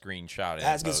what gets screenshotted.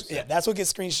 That's what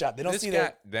gets screenshot. They don't see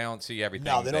that. They don't see everything.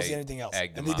 No, they don't see anything else.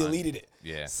 And they deleted it.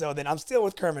 Yeah. So then I'm still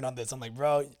with Kermit on this. I'm like,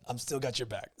 bro, I'm still got your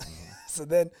back. So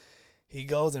then he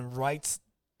goes and writes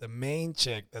the main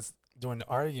chick that's doing the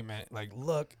argument, like,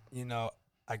 look,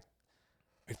 I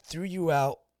threw you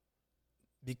out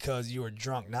because you were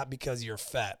drunk, not because you're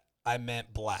fat. I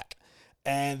meant black.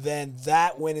 And then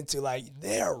that went into like,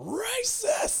 they're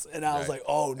racist. And I was like,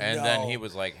 oh, no. And then he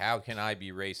was like, how can I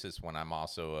be racist when I'm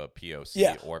also a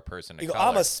POC or person of color?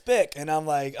 I'm a spick. And I'm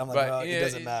like, bro, it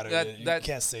doesn't matter. You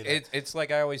can't say that. It's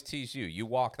like I always tease you. You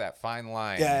walk that fine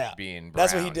line being brown.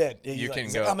 That's what he did. Yeah, you can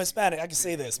he's go, like, I'm Hispanic. I can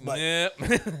say this. But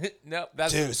no,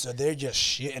 dude, so they're just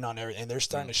shitting on everything. And they're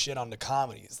starting to shit on the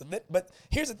comedies. But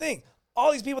here's the thing.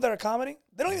 All these people that are commenting,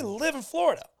 they don't even live in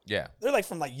Florida. Yeah. They're like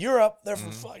from like Europe. They're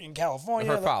from fucking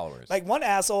California. They're followers. Like one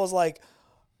asshole is like,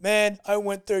 man, I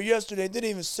went there yesterday. They didn't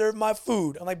even serve my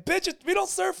food. I'm like, bitch, we don't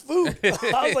serve food.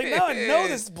 I was like, now I know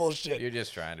this is bullshit. You're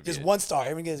just trying to be. Just 1 star.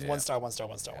 Everyone gets 1 star.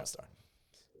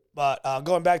 But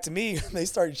going back to me, they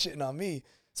started shitting on me.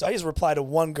 So I just replied to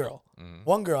one girl.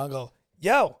 One girl, I go,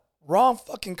 yo, wrong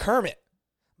fucking Kermit.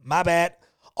 My bad.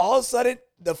 All of a sudden,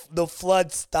 the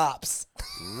flood stops.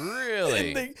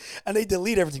 Really? and they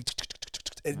delete everything.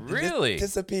 Really? It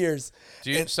disappears.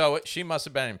 So she must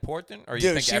have been important, or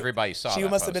you think everybody saw she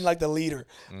that must have been like the leader.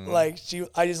 Like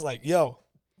I just like, yo,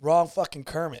 wrong fucking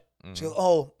Kermit. She goes,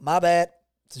 oh, my bad.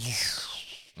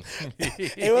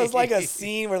 It was like a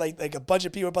scene where like a bunch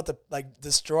of people are about to like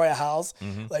destroy a house.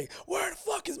 Like, where the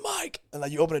fuck is Mike? And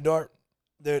like you open the door,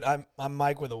 dude. I'm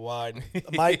Mike with a wide.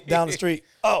 Mike down the street.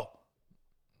 Oh.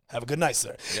 Have a good night,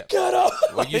 sir. Yep. Get up.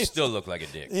 Well, you still look like a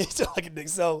dick. You still look like a dick.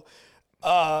 So,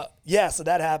 so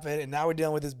that happened, and now we're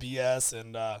dealing with this BS,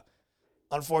 and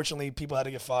unfortunately, people had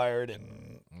to get fired.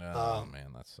 And man,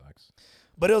 that sucks.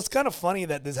 But it was kind of funny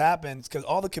that this happened because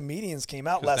all the comedians came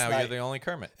out last night. Now you're the only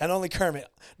Kermit. And only Kermit.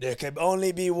 There could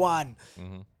only be one.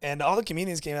 And all the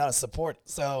comedians came out in support.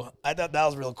 So I thought that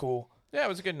was real cool. Yeah, it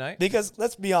was a good night. Because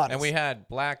let's be honest. And we had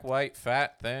black, white,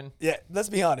 fat, thin. Yeah, let's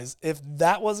be honest. If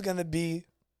that was going to be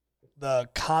the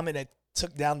comment that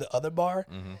took down the other bar,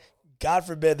 God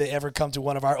forbid they ever come to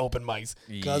one of our open mics.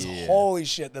 Because holy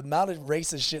shit, the amount of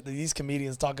racist shit that these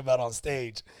comedians talk about on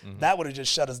stage, that would have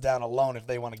just shut us down alone if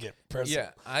they want to get personal.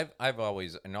 Yeah, I've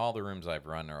always, in all the rooms I've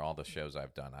run or all the shows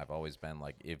I've done, I've always been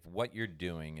like, if what you're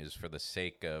doing is for the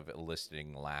sake of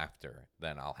eliciting laughter,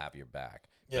 then I'll have your back.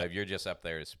 Yeah. But if you're just up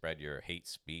there to spread your hate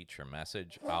speech or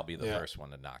message, I'll be the first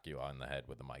one to knock you on the head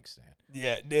with a mic stand.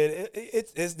 Yeah, dude,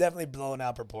 it's definitely blown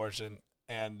out proportion.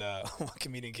 And one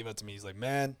comedian came up to me. He's like,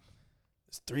 man,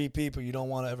 there's 3 people you don't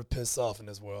want to ever piss off in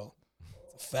this world.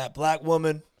 It's a fat black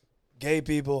woman, gay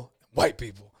people, and white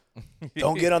people.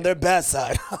 Don't get on their bad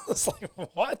side. I was like,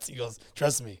 what? He goes,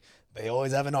 trust me. They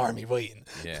always have an army waiting.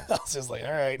 Yeah. I was just like,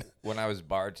 all right. When I was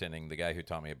bartending, the guy who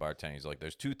taught me bartending, he's like,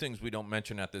 there's 2 things we don't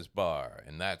mention at this bar,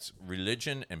 and that's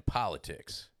religion and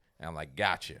politics. And I'm like,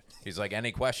 gotcha. He's like,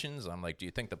 any questions? I'm like, do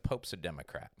you think the Pope's a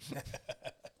Democrat?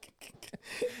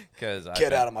 Because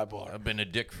get out of my bar. I've been a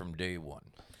dick from day one.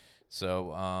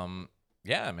 So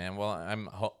Yeah, man. Well,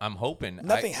 I'm hoping.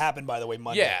 Nothing happened, by the way,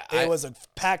 Monday. Yeah, it was a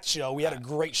packed show. We had a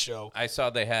great show. I saw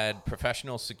they had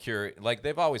professional security. Like,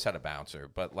 they've always had a bouncer,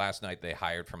 but last night they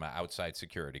hired from an outside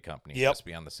security company just to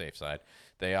be on the safe side.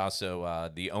 They also,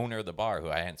 the owner of the bar, who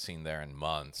I hadn't seen there in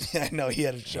months. I know, he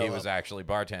had a show. He was actually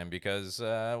bartending because,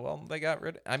 well, they got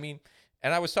rid of, I mean,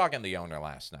 and I was talking to the owner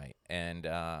last night, and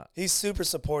he's super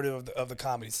supportive of the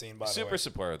comedy scene, by the way. Super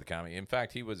supportive of the comedy. In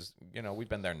fact, he was, we've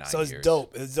been there 9 years. So it's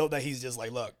dope. It's dope that he's just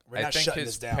like, look, we're not shutting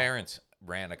this down. I think his parents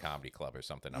ran a comedy club or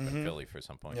something up in Philly for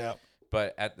some point. Yeah.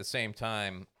 But at the same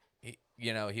time,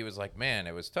 he was like, man,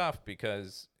 it was tough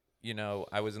because,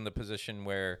 I was in the position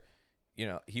where,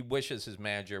 he wishes his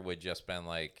manager would just been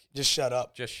like, just shut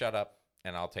up. Just shut up.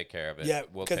 And I'll take care of it. Yeah,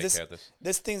 we'll take care of this.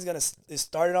 This thing's it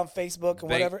started on Facebook and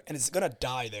whatever, and it's gonna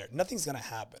die there. Nothing's gonna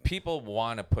happen. People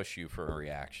want to push you for a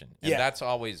reaction, and that's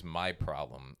always my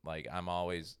problem. Like, I'm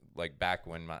always like, back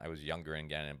when I was younger and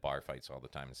getting in bar fights all the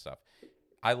time and stuff.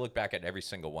 I look back at every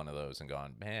single one of those and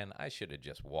gone, man, I should have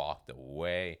just walked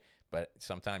away. But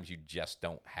sometimes you just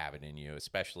don't have it in you,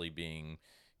 especially being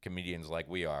comedians like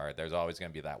we are. There's always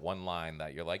gonna be that one line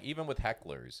that you're like, even with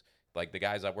hecklers. Like, the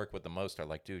guys I work with the most are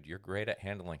like, dude, you're great at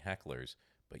handling hecklers,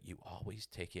 but you always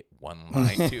take it one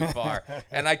line too far.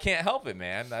 And I can't help it,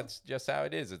 man. That's just how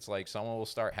it is. It's like someone will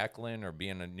start heckling or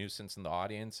being a nuisance in the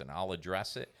audience, and I'll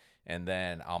address it, and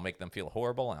then I'll make them feel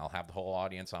horrible, and I'll have the whole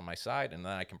audience on my side, and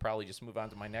then I can probably just move on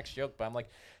to my next joke. But I'm like,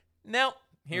 no,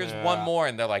 here's one more,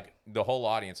 and they're like, the whole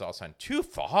audience all of a sudden, too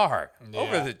far.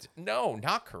 Yeah. No,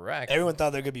 not correct. Everyone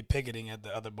thought they were going to be picketing at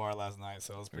the other bar last night,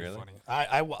 so it was pretty funny.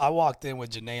 I walked in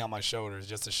with Janae on my shoulders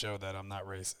just to show that I'm not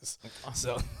racist.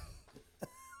 So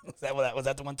was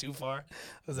that the one too far?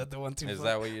 Was that the one too far? Is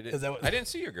that what you did? I didn't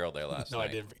see your girl there last night. No, I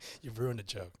didn't. You ruined the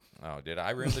joke. Oh, did I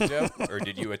ruin the joke? Or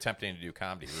did you attempting to do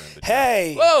comedy ruin the joke?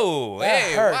 Hey! Whoa! That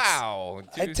hey! hurts. Wow!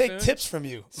 I take tips from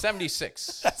you.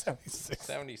 76.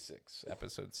 76.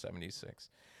 Episode 76.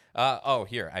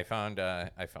 Here I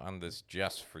found this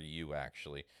just for you.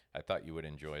 Actually, I thought you would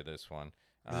enjoy this one.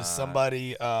 Is this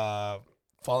somebody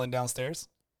falling downstairs?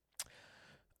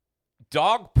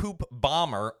 Dog poop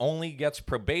bomber only gets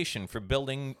probation for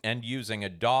building and using a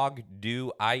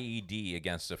dog-do IED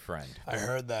against a friend. I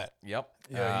heard that. Yep.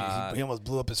 Yeah, he almost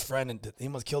blew up his friend, and he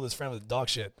almost killed his friend with dog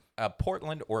shit. A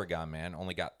Portland, Oregon man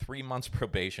only got 3 months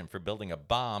probation for building a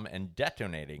bomb and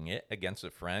detonating it against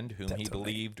a friend whom he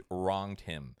believed wronged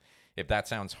him. If that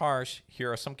sounds harsh,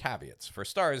 here are some caveats. For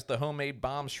starters, the homemade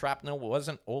bomb shrapnel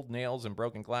wasn't old nails and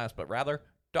broken glass, but rather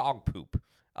dog poop.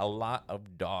 A lot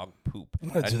of dog poop,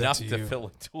 enough to fill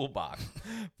a toolbox.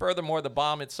 Furthermore, the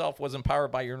bomb itself wasn't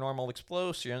powered by your normal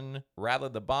explosion. Rather,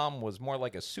 the bomb was more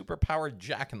like a super-powered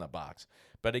jack-in-the-box,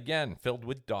 but again, filled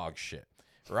with dog shit.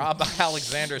 Rob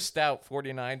Alexander Stout,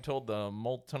 49, told the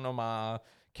Multnomah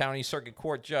County Circuit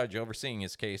Court judge overseeing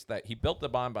his case that he built the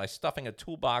bomb by stuffing a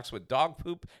toolbox with dog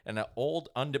poop and an old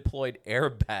undeployed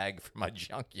airbag from a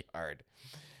junkyard.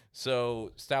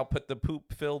 So Stout put the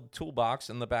poop-filled toolbox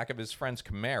in the back of his friend's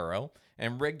Camaro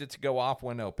and rigged it to go off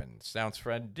when opened. Stout's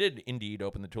friend did indeed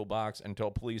open the toolbox and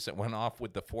told police it went off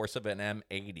with the force of an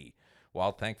M80.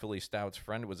 While thankfully Stout's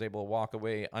friend was able to walk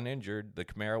away uninjured, the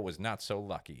Camaro was not so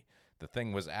lucky. The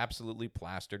thing was absolutely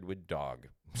plastered with dog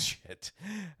shit.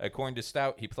 According to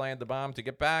Stout, he planned the bomb to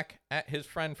get back at his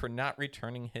friend for not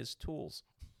returning his tools.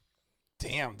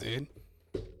 Damn, dude.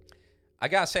 I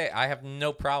gotta say, I have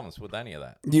no problems with any of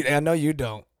that. I know you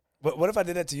don't. But what if I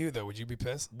did that to you, though? Would you be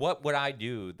pissed? What would I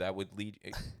do that would lead...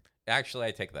 Actually,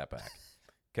 I take that back.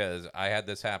 Because I had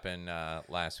this happen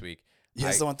last week. You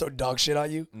had someone throw dog shit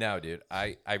on you? No, dude.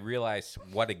 I realized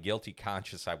what a guilty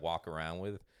conscience I walk around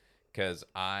with. Because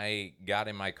I got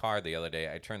in my car the other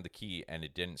day. I turned the key, and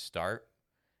it didn't start.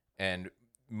 And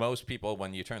most people,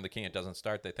 when you turn the key and it doesn't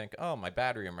start, they think, oh, my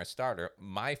battery or my starter.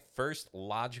 My first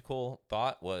logical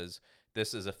thought was...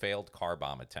 this is a failed car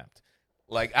bomb attempt.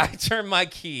 Like, I turned my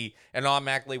key and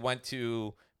automatically went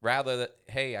to, rather than,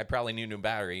 hey, I probably need a new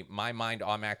battery, my mind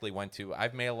automatically went to,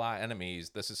 I've made a lot of enemies.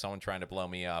 This is someone trying to blow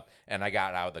me up. And I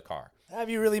got out of the car. Have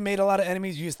you really made a lot of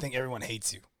enemies? You just think everyone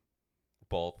hates you?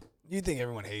 Both. You think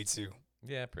everyone hates you?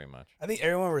 Yeah, pretty much. I think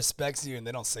everyone respects you and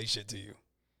they don't say shit to you.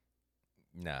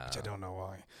 No. Which I don't know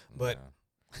why. But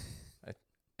no.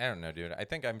 I don't know, dude. I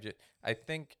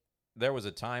think there was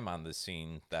a time on the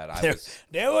scene that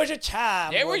There was a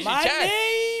time when my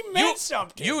name meant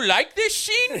something. You like this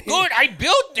scene? Good, I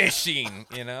built this scene.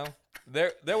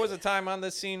 There was a time on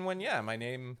the scene when, my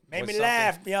name made me something.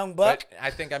 laugh, young buck. But I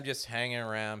think I'm just hanging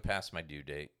around past my due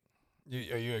date.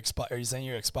 Are you saying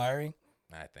you're expiring?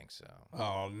 I think so.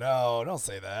 Oh, no. Don't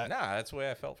say that. Nah, that's the way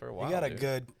I felt for a while. You got a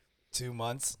good 2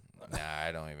 months. Nah,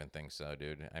 I don't even think so,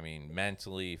 dude. I mean,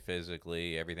 mentally,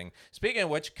 physically, everything. Speaking of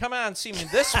which, come out and see me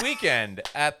this weekend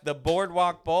at the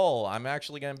Boardwalk Bowl. I'm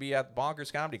actually going to be at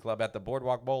Bonkers Comedy Club at the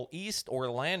Boardwalk Bowl, East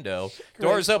Orlando.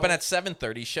 Doors open at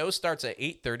 7:30. Show starts at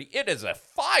 8:30. It is a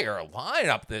fire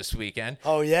lineup this weekend.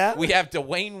 Oh, yeah? We have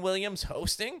Dwayne Williams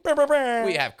hosting.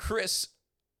 We have Chris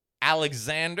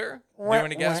Alexander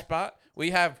doing a guest spot.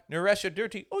 We have Naresha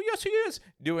Dirty. Oh, yes, he is.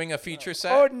 Doing a feature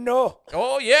set. Oh, no.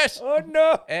 Oh, yes. Oh,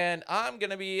 no. And I'm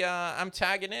going to be, I'm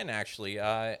tagging in, actually.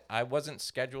 I wasn't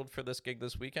scheduled for this gig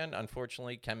this weekend.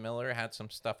 Unfortunately, Ken Miller had some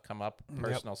stuff come up,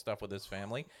 personal stuff with his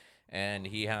family. And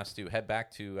he has to head back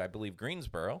to, I believe,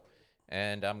 Greensboro.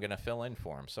 And I'm going to fill in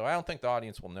for him. So I don't think the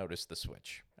audience will notice the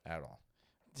switch at all.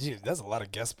 Dude, that's a lot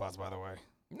of guest spots, by the way.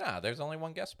 Nah, there's only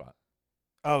one guest spot.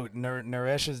 Oh,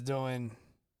 Naresh is doing...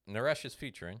 Naresh is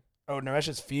featuring. Oh, Naresh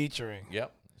is featuring.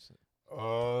 Yep.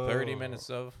 Oh. 30 minutes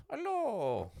of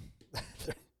hello.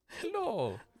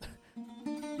 Hello.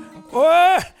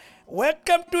 Oh,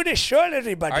 welcome to the show,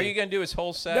 everybody. Are you going to do his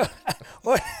whole set?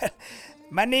 No.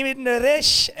 My name is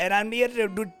Naresh, and I'm here to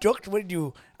do jokes with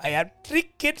you. I have 3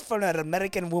 kids from an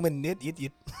American woman.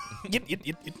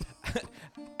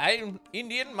 I'm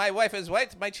Indian. My wife is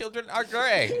white. My children are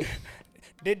gray.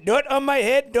 The dot on my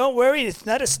head, don't worry, it's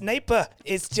not a sniper.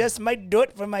 It's just my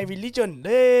dot for my religion.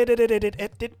 After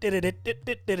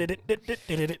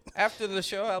the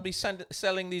show, I'll be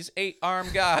selling these 8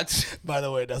 armed gods. By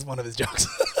the way, that's one of his jokes.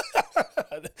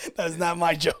 That is not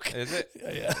my joke. Is it?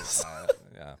 Yes.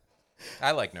 Yeah.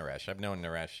 I like Naresh. I've known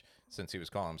Naresh since he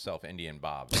was calling himself Indian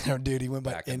Bob. Oh, dude, he went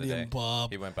by Back in the Indian day. Bob.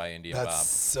 He went by Indian That's Bob.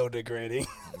 so degrading.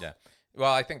 Yeah.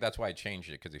 Well, I think that's why he changed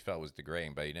it, because he felt it was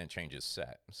degrading, but he didn't change his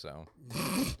set. So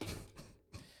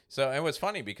it was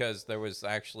funny because there was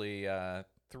actually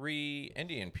 3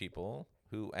 Indian people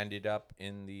who ended up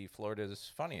in the Florida's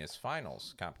Funniest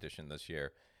Finals competition this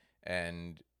year.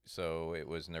 And so it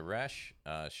was Naresh,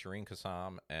 Shireen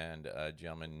Kassam, and a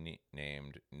gentleman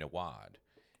named Nawad.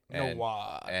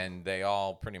 And they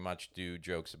all pretty much do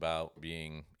jokes about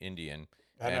being Indian.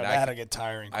 I know, that had to get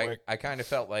tiring quick. I kind of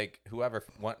felt like whoever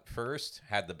went first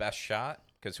had the best shot,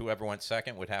 because whoever went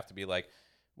second would have to be like,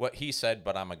 what he said,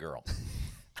 but I'm a girl.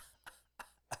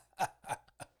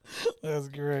 That's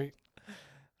great.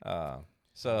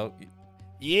 So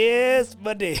yes,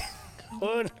 buddy.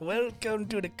 Welcome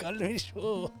to the Culinary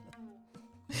Show.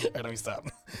 Let me stop.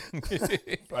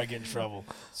 I get in trouble.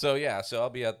 So yeah, so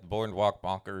I'll be at the Boardwalk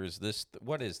Bonkers.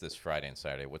 What is this Friday and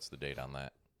Saturday? What's the date on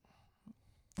that?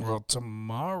 Well,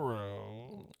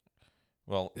 tomorrow.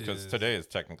 Well, because today is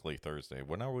technically Thursday.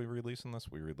 When are we releasing this?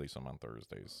 We release them on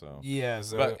Thursdays. So yeah.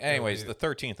 So but anyways, the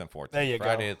 13th and 14th. There you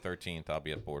Friday go. the 13th, I'll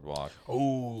be at Boardwalk.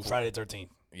 Oh, Friday the 13th.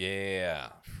 Yeah,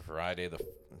 Friday the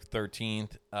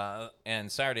 13th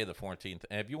and Saturday the 14th.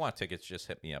 And if you want tickets, just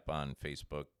hit me up on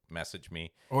Facebook. Message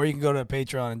me. Or you can go to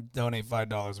Patreon and donate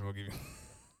 $5 and we'll give you.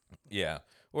 Yeah.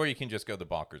 Or you can just go to the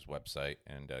Bonkers website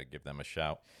and give them a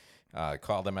shout.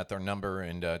 Call them at their number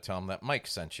and tell them that Mike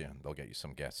sent you. They'll get you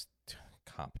some guest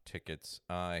comp tickets.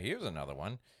 Here's another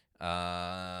one.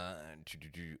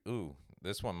 Ooh,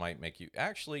 this one might make you...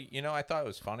 Actually, I thought it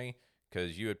was funny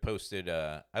because you had posted...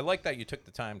 I like that you took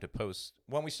the time to post...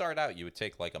 When we started out, you would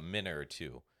take like a minute or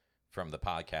two from the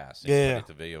podcast and put it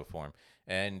to video form.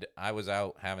 And I was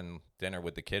out having dinner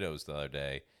with the kiddos the other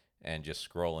day and just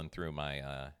scrolling through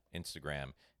my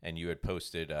Instagram, and you had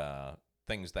posted...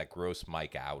 things that gross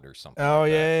Mike out or something. Oh,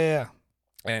 like yeah.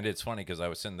 And it's funny because I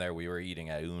was sitting there, we were eating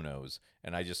at Uno's,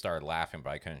 and I just started laughing,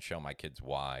 but I couldn't show my kids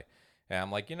why. And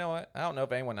I'm like, you know what? I don't know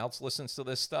if anyone else listens to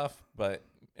this stuff, but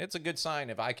it's a good sign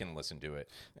if I can listen to it.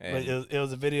 And But it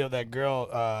was a video of that girl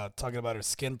talking about her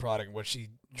skin product where she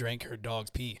drank her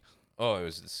dog's pee. oh, it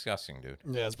was disgusting, dude.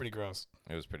 Yeah, it's pretty gross.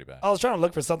 It was pretty bad. I was trying to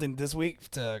look for something this week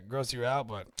to gross you out,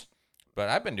 but But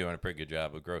I've been doing a pretty good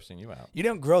job of grossing you out. you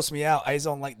don't gross me out. I just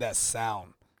don't like that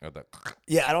sound. Or the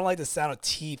Yeah, I don't like the sound of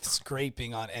teeth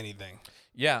scraping on anything.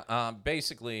 Yeah,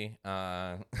 basically,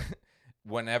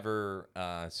 whenever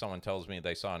someone tells me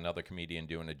they saw another comedian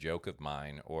doing a joke of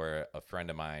mine, or a friend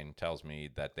of mine tells me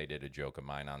that they did a joke of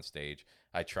mine on stage,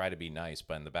 I try to be nice,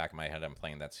 but in the back of my head, I'm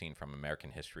playing that scene from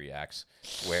American History X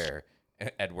where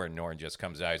Edward Norton just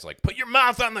comes out, he's like, put your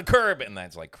mouth on the curb, and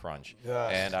that's like crunch. Yeah.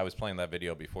 And I was playing that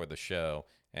video before the show,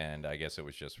 and I guess it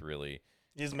was just really...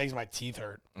 It just makes my teeth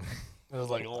hurt. It was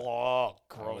like, oh,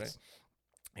 gross.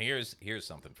 Here's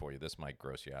something for you. This might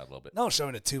gross you out a little bit. No,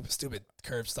 showing the stupid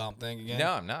curb stomp thing again.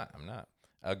 No, I'm not.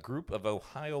 A group of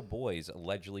Ohio boys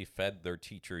allegedly fed their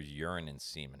teachers urine and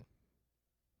semen.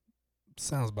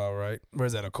 Sounds about right.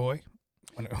 Where's that, Ocoee?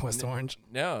 West Orange?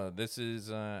 No, this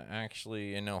is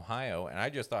actually in Ohio, and I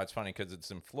just thought it's funny because it's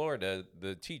in Florida.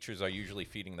 The teachers are usually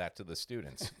feeding that to the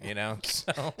students, you know?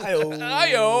 So,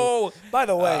 Ayo. By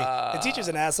the way, the teacher's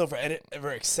an asshole for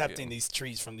ever accepting these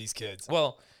treats from these kids.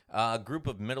 Well, a group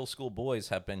of middle school boys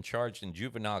have been charged in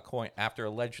juvenile court after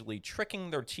allegedly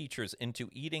tricking their teachers into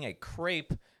eating a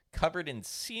crepe covered in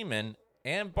semen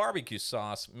and barbecue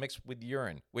sauce mixed with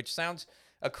urine, which sounds...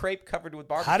 A crepe covered with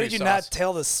barbecue sauce. How did you not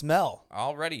tell the smell?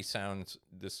 Already sounds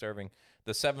disturbing.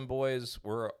 The 7 boys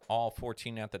were all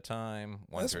 14 at the time.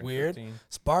 That's weird. 15.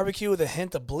 It's barbecue with a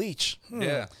hint of bleach.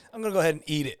 Yeah. I'm going to go ahead and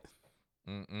eat it.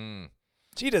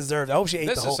 She deserved it. I hope she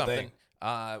ate the whole thing.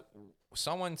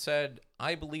 Someone said,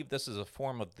 I believe this is a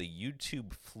form of the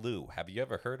YouTube flu. Have you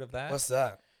ever heard of that? What's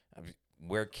that?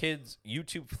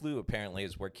 YouTube flu apparently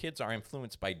is where kids are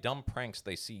influenced by dumb pranks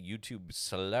they see YouTube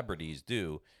celebrities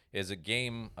do, is a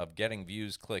game of getting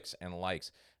views, clicks, and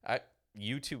likes.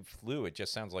 YouTube flu, it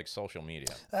just sounds like social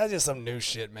media. That's just some new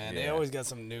shit, man. Yeah. They always got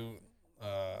some new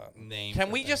names.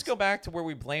 Can we just go back to where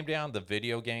we blamed down the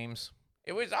video games?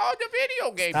 It was all the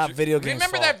video games. Not video games.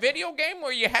 Remember that video game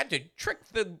where you had to trick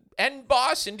the end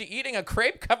boss into eating a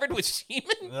crepe covered with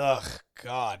semen? Ugh,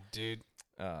 God, dude.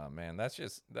 Oh, man, that's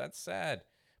sad.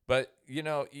 But, you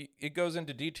know, it goes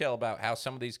into detail about how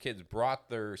some of these kids brought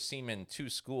their semen to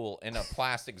school in a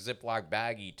plastic Ziploc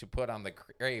baggie to put on the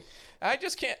crepe. I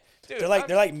just can't. Dude, they're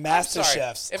like master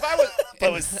chefs. If I was,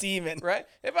 but with semen, right?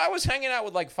 If I was hanging out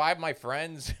with like 5 of my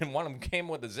friends and one of them came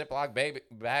with a Ziploc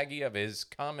baggie of his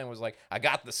cum and was like, "I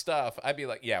got the stuff," I'd be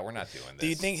like, "Yeah, we're not doing this." Do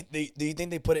you think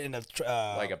they put it in a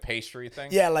like a pastry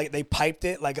thing? Yeah, like they piped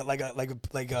it like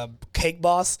a cake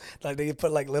boss. Like they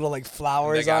put like little like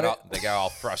flowers on it. They got all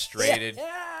frustrated.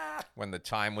 When the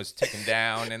time was ticking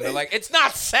down, and they're like, "It's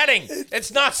not setting.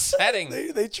 It's not setting."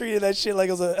 They treated that shit like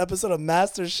it was an episode of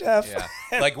Master Chef.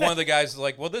 Yeah, like one of the guys is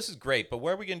like, "Well, this is great, but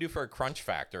what are we gonna do for a crunch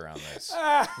factor on this?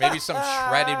 Maybe some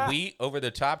shredded wheat over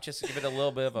the top, just to give it a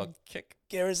little bit of a kick.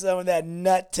 Give her some of that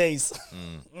nut taste."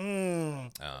 Oh,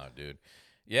 dude.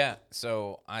 Yeah.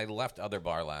 So I left Other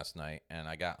Bar last night, and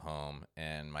I got home,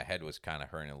 and my head was kind of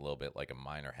hurting a little bit, like a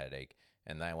minor headache.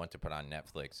 And then I went to put on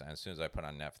Netflix. And as soon as I put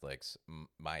on Netflix,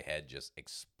 my head just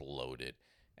exploded.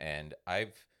 And I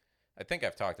think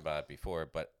I've talked about it before,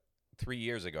 but 3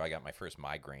 years ago, I got my first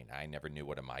migraine. I never knew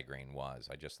what a migraine was.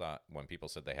 I just thought when people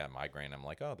said they had migraine, I'm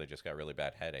like, oh, they just got a really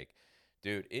bad headache.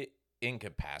 Dude, it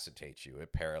incapacitates you.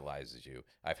 It paralyzes you.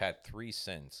 I've had 3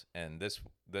 since. And this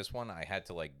one, I had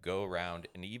to like go around.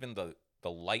 And even the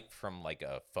light from like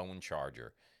a phone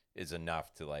charger is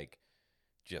enough to like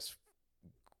just...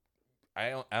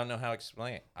 I don't know how to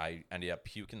explain it. I ended up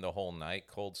puking the whole night,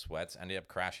 cold sweats, ended up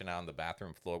crashing out on the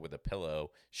bathroom floor with a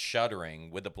pillow,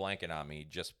 shuddering with a blanket on me,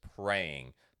 just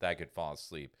praying that I could fall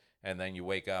asleep. And then you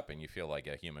wake up and you feel like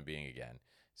a human being again.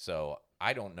 So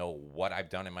I don't know what I've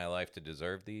done in my life to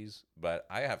deserve these, but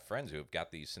I have friends who have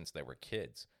got these since they were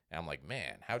kids. And I'm like,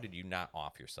 man, how did you not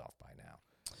off yourself by now?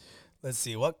 Let's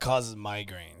see. What causes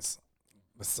migraines?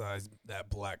 Besides that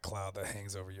black cloud that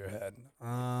hangs over your head.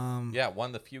 Yeah, one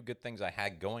of the few good things I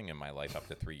had going in my life up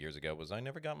to 3 years ago was I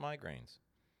never got migraines.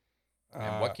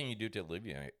 And what can you do to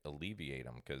alleviate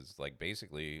them? Because, like,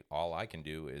 basically all I can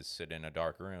do is sit in a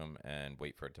dark room and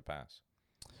wait for it to pass.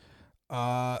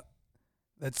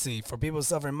 Let's see. For people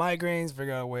suffering migraines,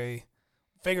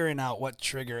 figuring out what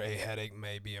trigger a headache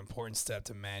may be an important step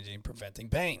to managing and preventing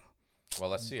pain. Well,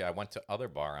 let's see. I went to Other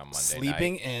Bar on Monday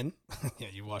Sleeping night. in. Yeah,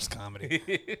 you watch comedy.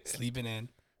 Sleeping in.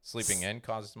 Sleeping in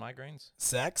causes migraines?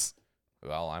 Sex.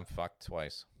 Well, I'm fucked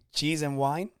twice. Cheese and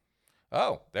wine.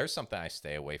 Oh, there's something I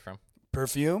stay away from.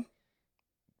 Perfume.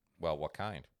 Well, what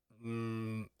kind?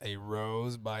 A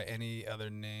rose by any other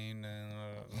name.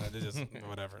 Just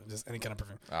whatever. Just any kind of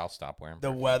perfume. I'll stop wearing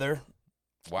perfume. The weather.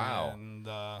 Wow. And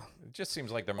it just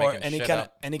seems like they're making any shit kind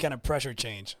up. any kind of pressure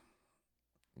change.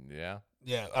 Yeah.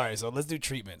 Yeah. All right. So let's do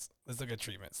treatments. Let's look at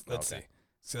treatments. Let's see.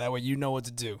 So that way you know what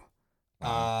to do.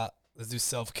 Let's do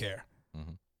self-care.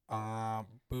 All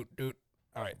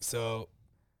right. So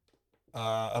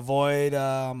avoid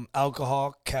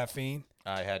alcohol, caffeine.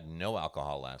 I had no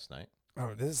alcohol last night.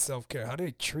 Oh, this is self-care. How do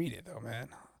you treat it, though, man?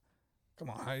 Come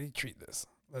on. How do you treat this?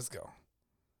 Let's go.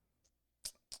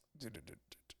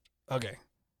 Okay.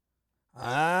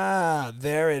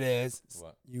 There it is.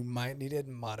 What? You might need to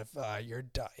modify your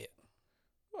diet.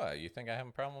 What? You think I have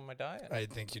a problem with my diet? I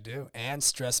think you do. And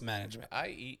stress management. I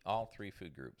eat all 3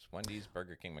 food groups. Wendy's,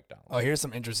 Burger King, McDonald's. Oh, here's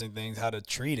some interesting things. How to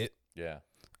treat it. Yeah.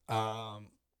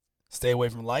 Stay away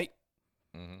from light.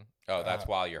 Mm-hmm. Oh, that's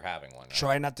while you're having one. Right?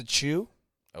 Try not to chew.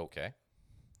 Okay.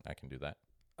 I can do that.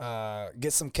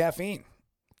 Get some caffeine.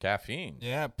 Caffeine.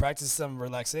 Yeah, practice some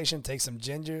relaxation. Take some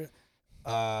ginger.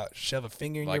 Shove a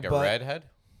finger in Like your a butt. redhead?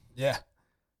 Yeah,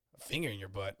 a finger in your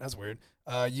butt. That's weird.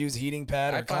 Use heating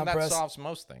pad or I find compress. that solves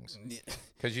most things.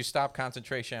 Because you stop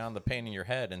concentration on the pain in your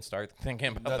head and start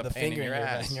thinking about the pain finger in your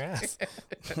ass. in your ass.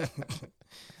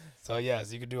 So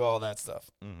yes, you can do all that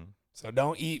stuff. Mm-hmm. So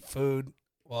don't eat food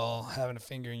while having a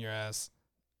finger in your ass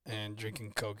and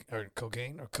drinking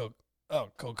cocaine or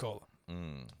Coca-Cola.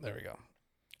 There we go.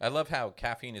 I love how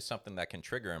caffeine is something that can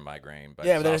trigger a migraine, but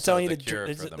Yeah, it's but they're also telling you the to cure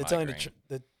they're for the telling you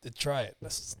migraine. to try it.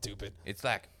 That's stupid. It's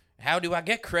like, how do I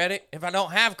get credit if I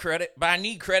don't have credit, but I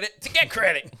need credit to get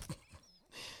credit?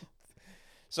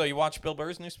 So you watched Bill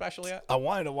Burr's new special yet? I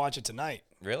wanted to watch it tonight.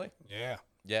 Really? Yeah.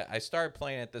 Yeah, I started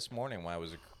playing it this morning when I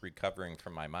was recovering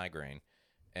from my migraine.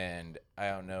 And I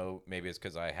don't know, maybe it's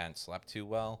because I hadn't slept too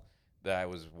well that I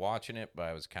was watching it, but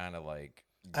I was kind of like...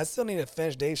 I still need to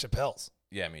finish Dave Chappelle's.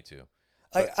 Yeah, me too.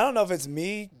 I don't know if it's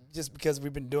me, just because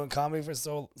we've been doing comedy for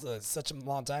such a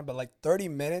long time, but like 30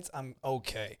 minutes, I'm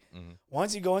okay. Mm-hmm.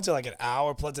 Once you go into like an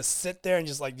hour plus, to sit there and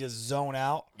just zone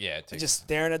out, Yeah, and just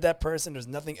staring at that person, there's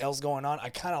nothing else going on.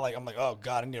 I'm like, oh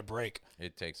God, I need a break.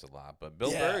 It takes a lot. But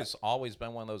Bill Burr's always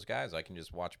been one of those guys I can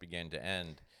just watch begin to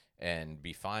end and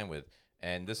be fine with.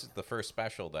 And this is the first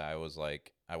special that I was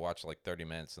like, I watched like 30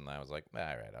 minutes and I was like, all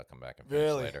right, I'll come back and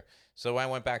finish later. So when I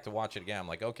went back to watch it again, I'm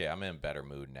like, okay, I'm in a better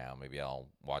mood now. Maybe I'll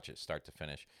watch it start to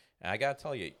finish. And I got to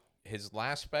tell you, his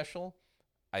last special,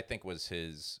 I think was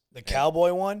the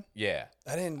cowboy one? Yeah.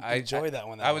 I didn't enjoy that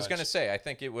one that I was much. going to say, I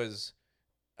think it was,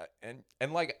 and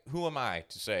like, who am I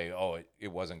to say, oh,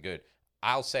 it wasn't good?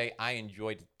 I'll say I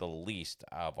enjoyed the least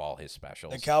of all his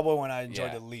specials. The cowboy one I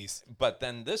enjoyed the least. But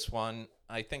then this one,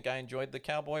 I think I enjoyed the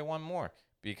cowboy one more.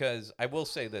 Because I will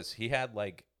say this,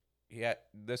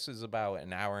 this is about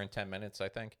an hour and 10 minutes, I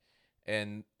think.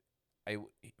 And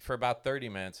for about 30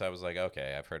 minutes, I was like,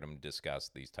 okay, I've heard him discuss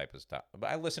these type of stuff. But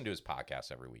I listen to his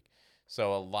podcast every week.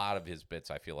 So a lot of his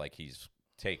bits, I feel like he's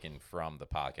taken from the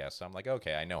podcast. So I'm like,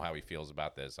 okay, I know how he feels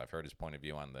about this. I've heard his point of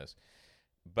view on this.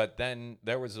 But then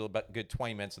there was a good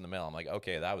 20 minutes in the middle. I'm like,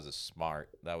 okay, that was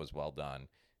well done.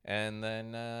 And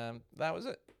then that was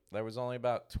it. There was only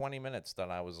about 20 minutes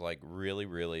that I was like really,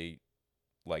 really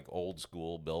like old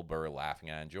school Bill Burr laughing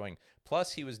and enjoying.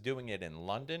 Plus, he was doing it in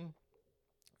London.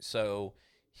 So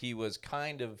he was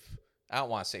kind of, I don't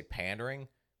want to say pandering,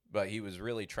 but he was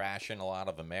really trashing a lot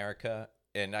of America.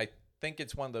 And I think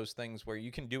it's one of those things where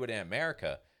you can do it in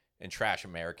America and trash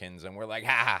Americans, and we're like,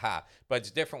 ha, ha, ha. But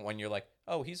it's different when you're like,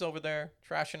 oh, he's over there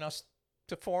trashing us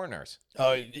to foreigners.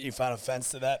 Oh, you found offense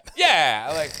to that?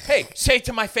 Yeah, like, hey, say it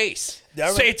to my face.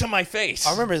 Say it to my face.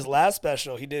 I remember his last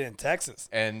special he did in Texas.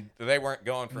 And they weren't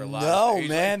going for a lot. No,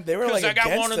 man. They were like, I got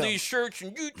against one of him. these shirts,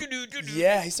 and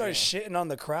Yeah, he started shitting on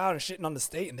the crowd and shitting on the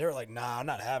state, and they were like, nah, I'm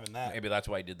not having that. Maybe that's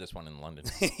why he did this one in London.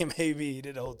 Maybe he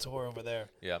did a whole tour over there.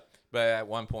 Yeah. But at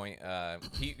one point,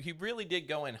 he really did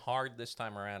go in hard this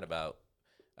time around about,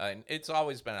 and it's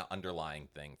always been an underlying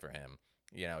thing for him.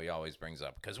 You know, he always brings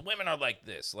up, because women are like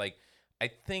this. Like, I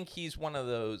think he's one of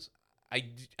those, I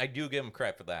do give him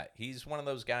credit for that. He's one of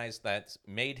those guys that's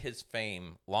made his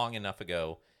fame long enough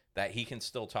ago that he can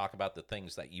still talk about the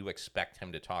things that you expect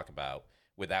him to talk about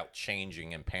without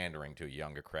changing and pandering to a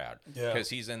younger crowd. Yeah. Because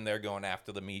he's in there going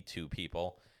after the Me Too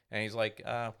people. And he's like,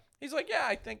 yeah,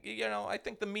 I think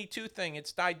the Me Too thing,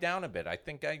 it's died down a bit. I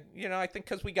think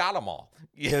because we got them all.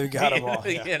 Yeah, we got them all.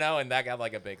 Yeah. And that got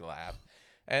like a big laugh.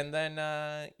 And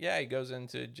then, he goes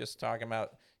into just talking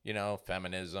about,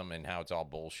 feminism and how it's all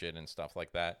bullshit and stuff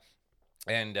like that.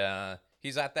 And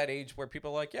he's at that age where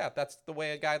people are like, yeah, that's the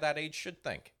way a guy that age should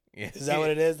think. Is that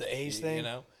what it is, the age thing?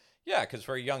 Yeah, because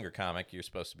for a younger comic, you're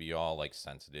supposed to be all, like,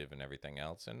 sensitive and everything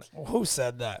else. And who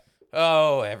said that?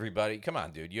 Oh, everybody. Come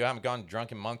on, dude. You haven't gone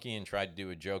drunken monkey and tried to do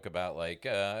a joke about, like,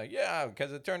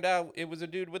 because it turned out it was a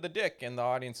dude with a dick. And the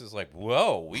audience is like,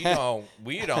 whoa, we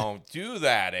don't do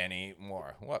that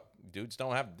anymore. What? Dudes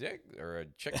don't have dick? Or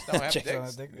chicks don't have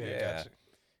dicks? Yeah. Gotcha.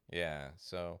 Yeah.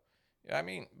 So, I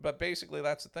mean, but basically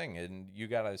that's the thing. And you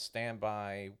got to stand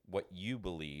by what you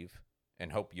believe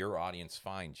and hope your audience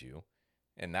finds you.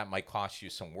 And that might cost you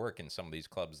some work in some of these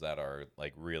clubs that are,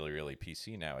 like, really, really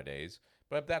PC nowadays.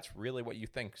 But if that's really what you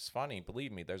think is funny,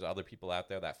 believe me, there's other people out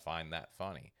there that find that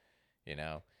funny.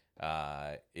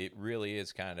 It really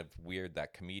is kind of weird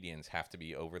that comedians have to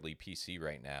be overly PC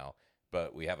right now,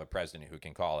 but we have a president who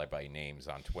can call everybody names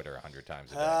on Twitter 100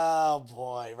 times a day. Oh,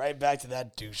 boy. Right back to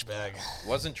that douchebag.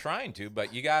 Wasn't trying to,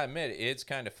 but you got to admit, it's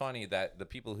kind of funny that the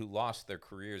people who lost their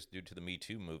careers due to the Me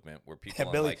Too movement were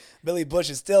people Billy Bush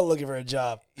is still looking for a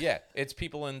job. Yeah, it's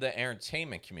people in the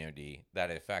entertainment community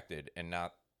that it affected and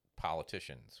not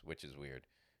politicians, which is weird.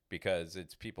 because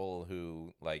it's people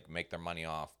who like make their money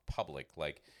off public,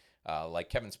 like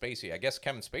Kevin Spacey. I guess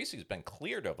Kevin Spacey's been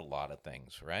cleared of a lot of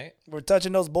things, right? We're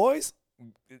touching those boys.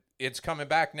 It's coming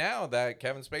back now that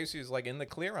Kevin Spacey is like in the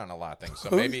clear on a lot of things. So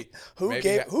maybe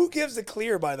who gives the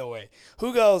clear, by the way?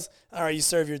 Who goes, all right, you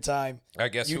serve your time. I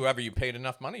guess whoever you paid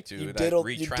enough money to You that diddle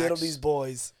retracts. these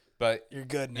boys. But you're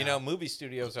good now. You know, movie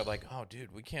studios are like, oh,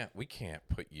 dude, we can't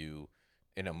put you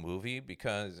in a movie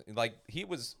because like he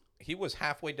was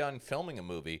halfway done filming a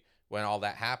movie when all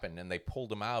that happened, and they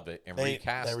pulled him out of it and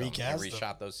recast him and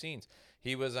reshot those scenes.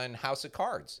 He was in House of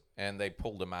Cards, and they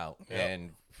pulled him out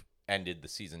and ended the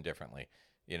season differently,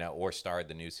 you know, or started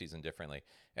the new season differently.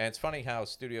 And it's funny how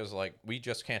studios are like, we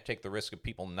just can't take the risk of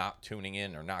people not tuning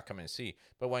in or not coming to see.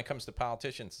 But when it comes to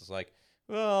politicians, it's like,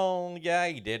 well, yeah,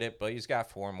 he did it, but he's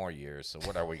got 4 more years. So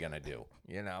what are we going to do?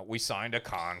 You know, we signed a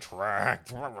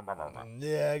contract.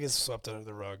 Yeah, I guess swept under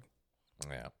the rug.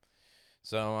 Yeah.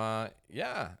 So, I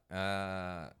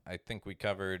think we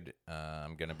covered,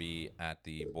 I'm going to be at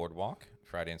the Boardwalk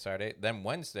Friday and Saturday. Then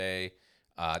Wednesday,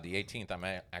 the 18th, I'm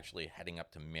actually heading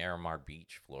up to Miramar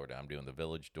Beach, Florida. I'm doing the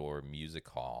Village Door Music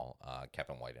Hall.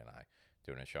 Kevin White and I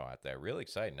doing a show out there. Really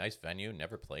excited. Nice venue.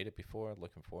 Never played it before.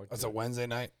 Looking forward to it. That's a Wednesday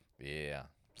night? Yeah.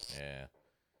 Yeah.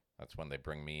 That's when they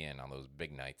bring me in on those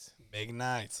big nights. Big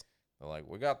nights. They're like,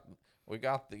 we got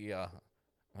the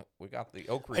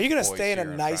Oak Ridge. Are you going to boys stay in a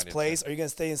here on nice Friday place? Or are you going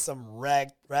to stay in some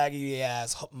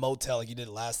raggedy-ass motel like you did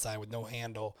last time with no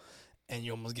handle and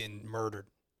you're almost getting murdered?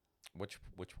 Which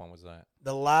one was that?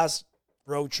 The last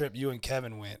road trip you and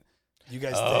Kevin went. You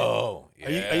guys stayed. Oh, yeah.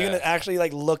 Are you going to actually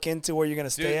like look into where you're going to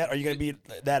stay at? Or are you going to be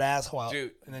that asshole out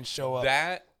dude, and then show up?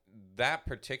 That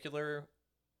particular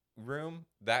room,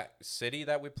 that city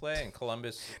that we play in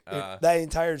Columbus. That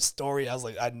entire story, I was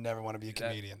like, I'd never want to be a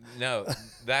comedian. No,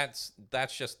 that's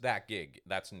just that gig.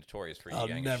 That's notorious for you. I'll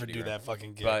never do that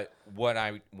fucking gig. But what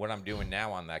I'm doing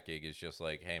now on that gig is just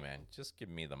like, hey man, just give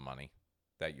me the money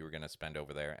that you were gonna spend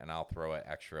over there, and I'll throw an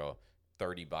extra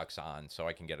 $30 on so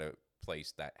I can get a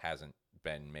place that hasn't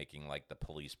been making like the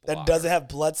police blotter. That doesn't have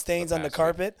blood stains on the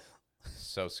carpet.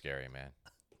 So scary, man.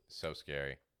 So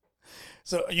scary.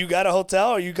 So you got a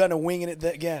hotel, or you gonna wing it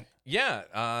again?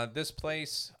 Yeah, this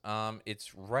place,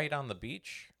 it's right on the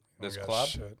beach. This Oh, club.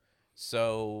 shit.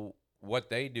 So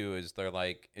what they do is they're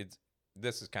like,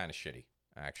 this is kind of shitty,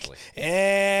 actually.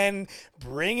 And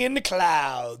bring in the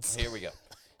clouds. Here we go.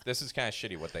 This is kind of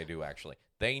shitty what they do, actually.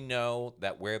 They know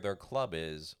that where their club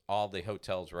is, all the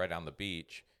hotels right on the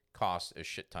beach cost a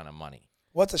shit ton of money.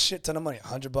 What's a shit ton of money?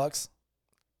 $100?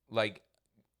 Like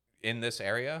in this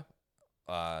area,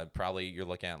 probably you're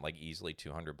looking at like easily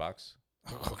 $200.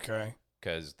 Okay.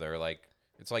 Because they're like,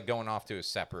 it's like going off to a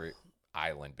separate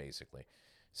island, basically.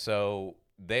 So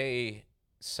they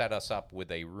set us up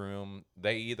with a room.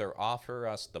 They either offer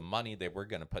us the money they were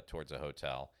going to put towards a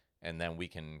hotel, and then we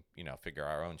can, figure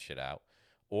our own shit out.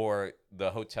 Or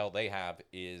the hotel they have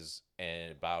is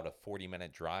about a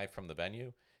 40-minute drive from the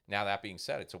venue. Now, that being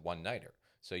said, it's a one-nighter.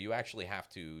 So you actually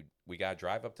we got to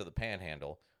drive up to the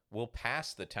Panhandle. We'll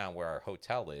pass the town where our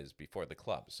hotel is before the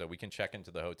club. So we can check into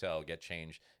the hotel, get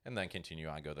changed, and then continue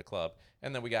on, go to the club.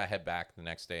 And then we got to head back the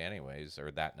next day anyways,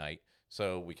 or that night,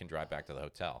 so we can drive back to the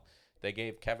hotel. They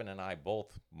gave Kevin and I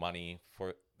both money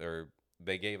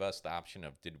they gave us the option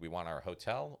of, did we want our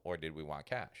hotel or did we want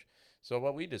cash? So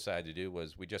what we decided to do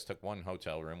was we just took one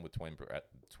hotel room with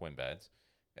twin beds,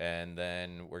 and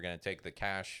then we're going to take the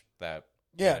cash that...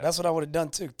 Yeah, that's what I would have done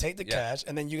too. Take the cash,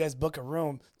 and then you guys book a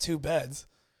room, 2 beds.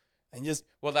 And just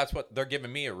well, that's what they're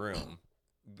giving me a room.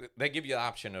 They give you the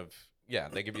option of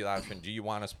do you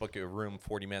want us to book a room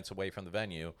 40 minutes away from the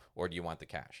venue, or do you want the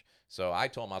cash? So I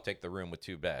told them I'll take the room with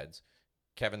 2 beds.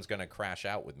 Kevin's going to crash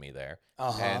out with me there.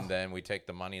 And then we take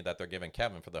the money that they're giving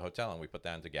Kevin for the hotel and we put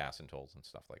that into gas and tolls and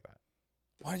stuff like that.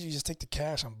 Why did you just take the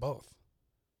cash on both?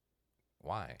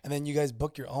 Why? And then you guys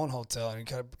book your own hotel and you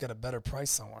got a better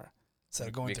price somewhere. Instead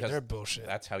of going to their bullshit.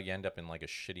 That's how you end up in like a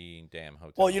shitty damn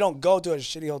hotel. Well, you don't go to a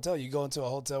shitty hotel. You go into a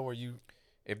hotel where you...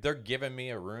 If they're giving me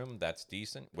a room that's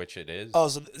decent, which it is. Oh,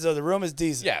 so the room is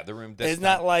decent. Yeah, the room. It's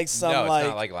not like some no, it's like...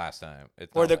 not like last time.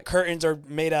 It's where the like, curtains are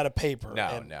made out of paper.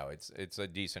 No, it's a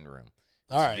decent room.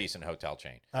 All right. A decent hotel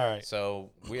chain. All right. So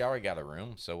we already got a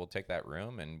room, so we'll take that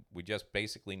room, and we just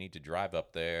basically need to drive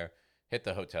up there, hit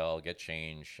the hotel, get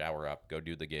changed, shower up, go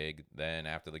do the gig. Then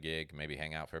after the gig, maybe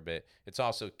hang out for a bit. It's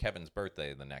also Kevin's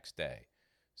birthday the next day.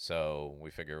 So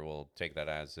we figure we'll take that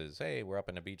as is, hey, we're up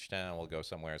in a beach town. We'll go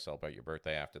somewhere, celebrate your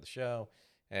birthday after the show.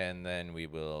 And then we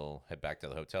will head back to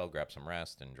the hotel, grab some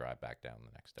rest, and drive back down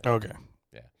the next day. Okay.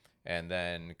 Yeah. And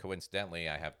then coincidentally,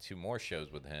 I have 2 more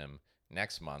shows with him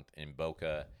next month in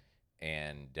Boca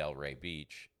and Delray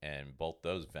Beach, and both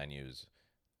those venues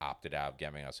opted out of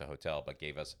giving us a hotel, but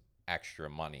gave us extra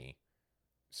money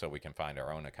so we can find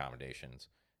our own accommodations.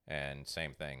 And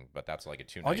same thing, but that's like a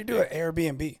 2-night. Why'd you do an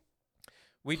Airbnb?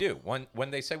 We do.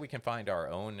 When they say we can find our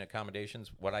own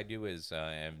accommodations, what I do is,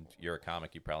 and you're a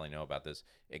comic, you probably know about this,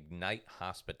 Ignite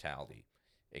Hospitality,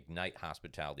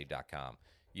 ignitehospitality.com.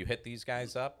 You hit these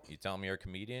guys up, you tell them you're a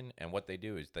comedian, and what they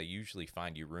do is they usually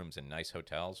find you rooms in nice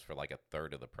hotels for like a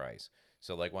third of the price.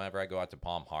 So like whenever I go out to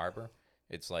Palm Harbor,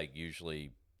 it's like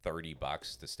usually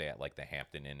 $30 to stay at like the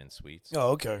Hampton Inn and Suites.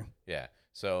 Oh, okay. Yeah.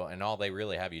 So, and all they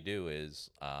really have you do is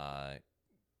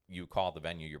you call the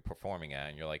venue you're performing at,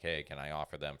 and you're like, hey, can I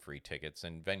offer them free tickets?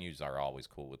 And venues are always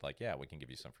cool with like, yeah, we can give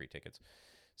you some free tickets.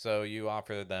 So you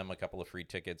offer them a couple of free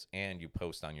tickets, and you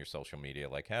post on your social media,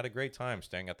 like, had a great time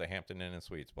staying at the Hampton Inn and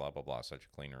Suites, blah, blah, blah, such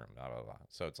a clean room, blah, blah, blah.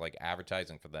 So it's like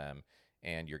advertising for them,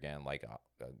 and you're getting like a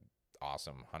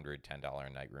awesome $110 a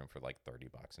night room for like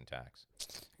 $30 in tax.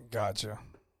 Gotcha.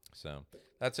 So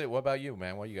that's it. What about you,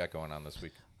 man? What you got going on this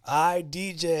week? I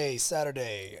DJ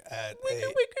Saturday at a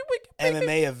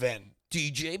MMA event.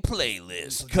 DJ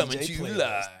playlist coming to you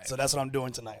live. So that's what I'm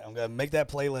doing tonight. I'm going to make that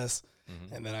playlist,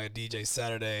 and then I DJ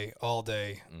Saturday all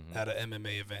day at an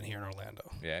MMA event here in Orlando.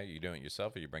 Yeah, you doing it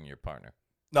yourself, or you bring your partner?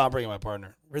 No, I'm bringing my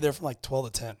partner. We're there from like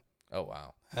 12 to 10. Oh,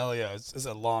 wow. Hell yeah. It's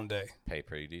a long day. Pay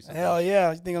pretty decent. Hell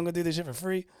yeah. You think I'm going to do this shit for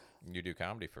free? You do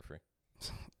comedy for free.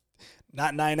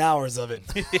 Not 9 hours of it.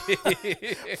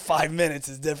 5 minutes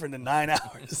is different than 9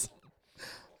 hours.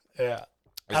 Yeah.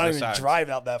 I don't even drive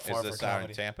out that far for comedy. Is this out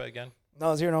in Tampa again?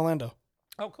 No, it's here in Orlando.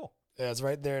 Oh, cool. Yeah, it's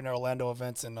right there in Orlando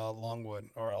events in Longwood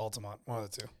or Altamont, one of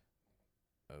the two.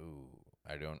 Oh,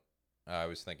 I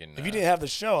was thinking. If you didn't have the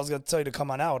show, I was going to tell you to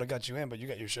come on out. I would have got you in, but you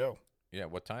got your show. Yeah,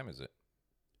 what time is it?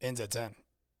 Ends at 10.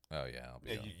 Oh, yeah, I'll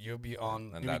be on. You'll be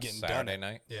on. And you'll that's be getting Saturday done.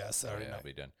 night? Yeah, Saturday night. I'll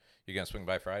be done. You going to swing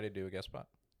by Friday, do a guest spot?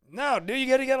 No, dude, you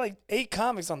got like 8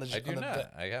 comics on the show. I do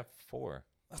not. I have 4.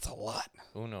 That's a lot.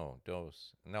 Uno,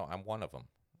 dos. No, I'm one of them.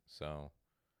 So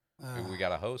we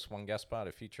got a host, one guest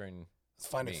spot, featuring.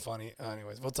 Find it funny.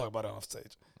 Anyways, we'll talk about it off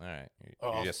stage. All right.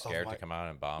 You're just scared to come out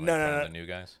and bomb no, in front no, of the new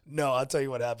guys? No, I'll tell you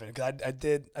what happened. Cause I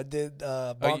did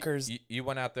Bonkers. You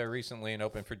went out there recently and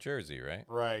opened for Jersey, right?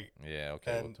 Right. Yeah,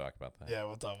 okay. We'll talk about that. Yeah,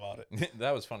 we'll talk about it.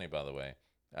 That was funny, by the way.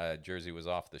 Jersey was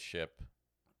off the ship,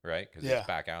 right? Because he's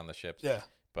back out on the ships. Yeah.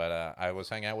 But I was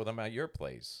hanging out with him at your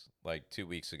place like 2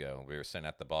 weeks ago. We were sitting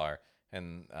at the bar.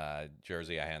 And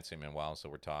Jersey, I hadn't seen him in a while, so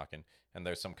we're talking. And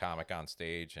there's some comic on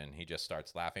stage, and he just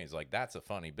starts laughing. He's like, "That's a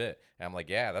funny bit." And I'm like,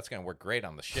 "Yeah, that's gonna work great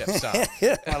on the ship." So.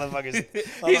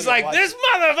 He's like, "This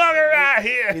motherfucker right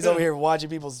here." He's over here watching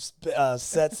people's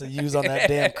sets to use on that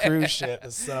damn cruise ship.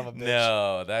 The son of a bitch.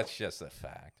 No, that's just a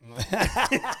fact.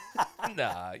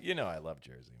 Nah, you know I love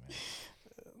Jersey, man.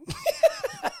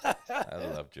 I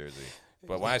love Jersey.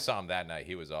 But when I saw him that night,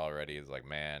 he was like,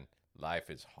 "Man, life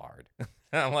is hard."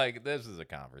 I'm like, this is a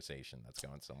conversation that's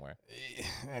going somewhere.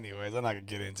 Anyways, I'm not gonna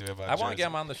get into it. I want to get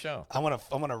him on the show. I want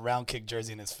to round kick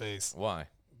Jersey in his face. Why?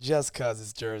 Just cause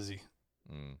it's Jersey.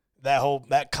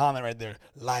 That comment right there.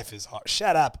 Life is hard.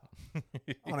 Shut up. I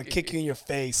want to kick you in your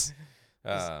face.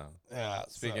 Yeah.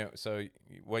 So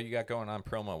what you got going on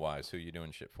promo wise? Who you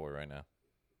doing shit for right now?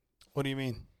 What do you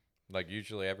mean? Like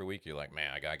usually every week you're like,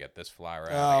 man, I gotta get this flyer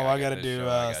out. Oh, I gotta do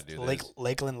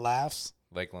Lakeland Laughs.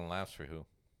 Lakeland Laughs for who?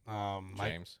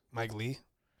 James. Mike Lee.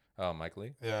 Oh, Mike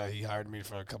Lee? Yeah, he hired me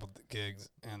for a couple of gigs,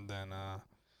 and then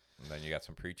you got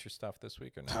some preacher stuff this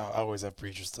week or no? I always have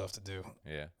preacher stuff to do.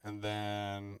 Yeah. And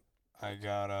then I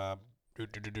got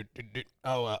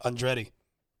Andretti.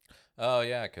 Oh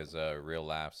yeah, because Real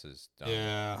Laughs is done.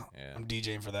 Yeah, I'm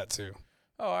DJing for that too.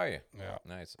 Oh, are you? Yeah.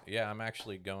 Nice. Yeah, I'm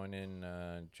actually going in.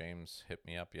 James hit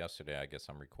me up yesterday. I guess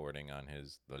I'm recording on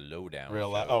the Lowdown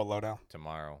show Lowdown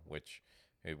tomorrow, which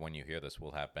when you hear this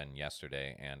will have been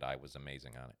yesterday, and I was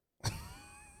amazing on it.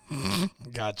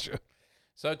 Gotcha.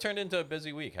 So it turned into a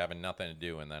busy week, having nothing to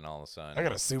do, and then all of a sudden I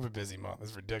got a super busy month.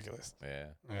 It's ridiculous. Yeah,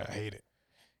 I hate it.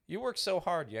 You work so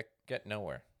hard, yet get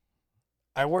nowhere.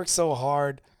 I work so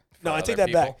hard. No, I take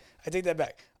that back.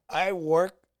 I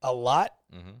work a lot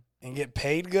and get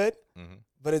paid good,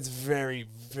 but it's very,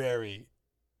 very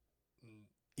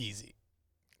easy.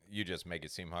 You just make it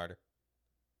seem harder?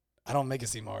 I don't make it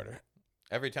seem harder.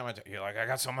 Every time you're like, I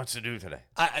got so much to do today.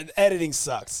 Editing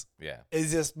sucks. Yeah.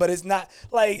 But it's not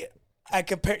like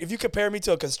if you compare me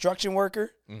to a construction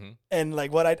worker and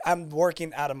like I'm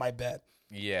working out of my bed.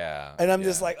 Yeah. And I'm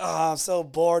just like, oh, I'm so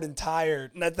bored and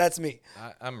tired. That's me.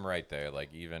 I'm right there.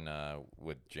 Like even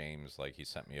with James, like he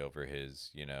sent me over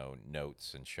his,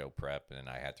 notes and show prep, and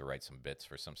I had to write some bits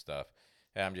for some stuff.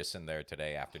 And I'm just sitting there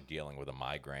today after dealing with a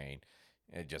migraine.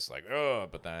 It just like, oh,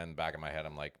 but then in the back of my head,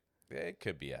 I'm like, it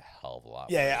could be a hell of a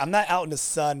lot. Yeah, I'm not out in the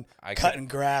sun cutting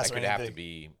grass or anything. I could have to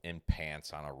be in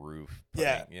pants on a roof.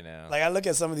 Yeah. You know? Like, I look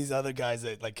at some of these other guys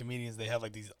that, like, comedians, they have,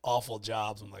 like, these awful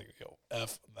jobs. I'm like, yo,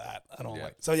 F that. I don't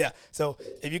like. So, yeah. So,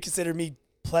 if you consider me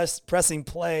pressing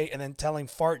play and then telling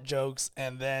fart jokes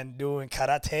and then doing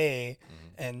karate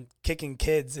and kicking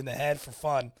kids in the head for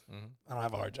fun, I don't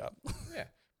have a hard job. Yeah.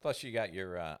 Plus, you got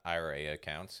your IRA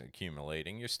accounts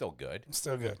accumulating. You're still good. I'm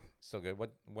still good. Still good.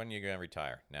 When are you going to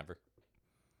retire? Never?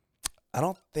 I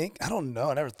don't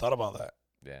know. I never thought about that.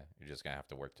 Yeah. You're just going to have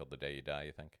to work till the day you die,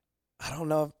 you think? I don't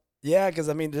know. Yeah, because,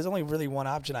 I mean, there's only really one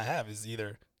option I have is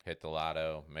either hit the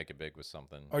lotto, make it big with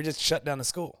something. Or just shut down the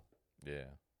school. Yeah.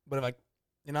 But if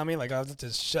you know what I mean? Like, I'll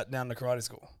just shut down the karate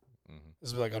school.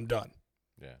 Just be like, I'm done.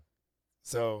 Yeah.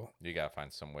 So you got to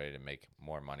find some way to make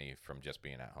more money from just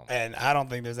being at home. And I don't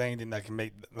think there's anything that can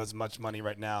make as much money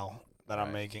right now that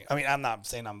I'm making. I mean, I'm not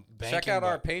saying I'm banking. Check out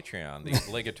our Patreon, the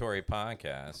Obligatory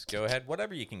Podcast. Go ahead,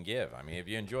 whatever you can give. I mean, if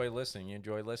you enjoy listening, you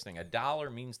enjoy listening.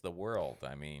 $1 means the world.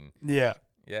 I mean, yeah.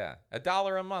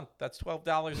 $1 a month. That's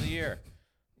 $12 a year.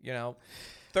 You know,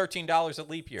 $13 a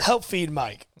leap year. Help feed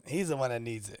Mike. He's the one that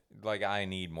needs it. Like, I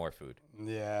need more food.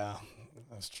 Yeah,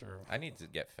 that's true. I need to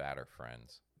get fatter,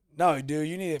 friends. No, dude,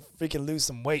 you need to freaking lose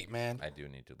some weight, man. I do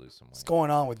need to lose some weight. What's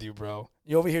going on with you, bro?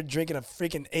 You over here drinking a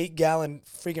freaking 8-gallon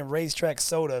freaking racetrack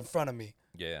soda in front of me.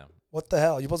 Yeah. What the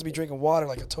hell? You're supposed to be drinking water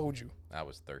like I told you. I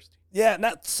was thirsty. Yeah,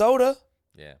 not soda.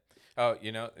 Yeah. Oh,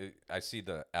 you know, I see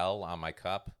the L on my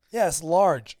cup. Yeah, it's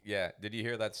large. Yeah. Did you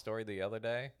hear that story the other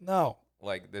day? No.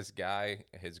 Like, this guy,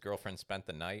 his girlfriend spent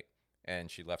the night,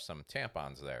 and she left some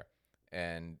tampons there.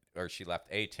 Or she left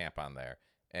a tampon there.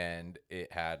 And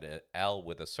it had an L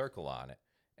with a circle on it.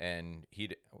 And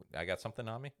I got something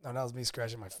on me? No, that was me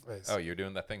scratching my face. Oh, you're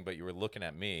doing that thing, but you were looking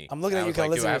at me. I'm looking at you because like,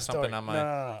 listen do I to have your story. something on my...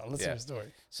 No. Listen to your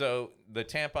story. So the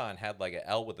tampon had like an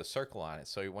L with a circle on it.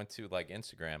 So he went to like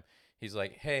Instagram. He's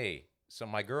like, hey, so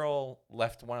my girl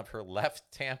left one of her left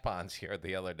tampons here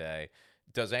the other day.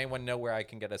 Does anyone know where I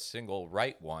can get a single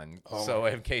right one? So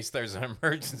in case there's an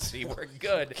emergency, we're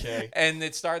good. Okay. And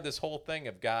it started this whole thing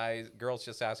of girls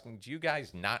just asking, do you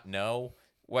guys not know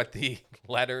what the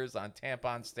letters on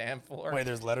tampons stand for? Wait,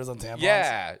 there's letters on tampons?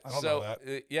 Yeah. I don't know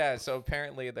that. So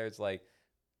apparently there's like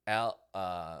L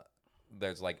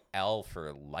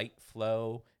for light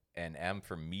flow, and M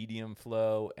for medium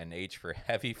flow, and H for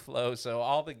heavy flow. So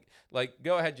all the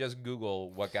go ahead, just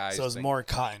Google what guys. So it's more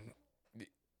cotton.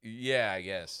 Yeah, I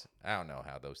guess. I don't know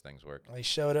how those things work. They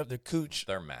showed up their cooch.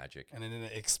 They're magic. And then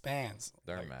it expands.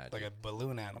 They're magic. Like a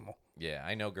balloon animal. Yeah,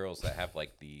 I know girls that have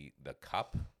like the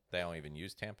cup. They don't even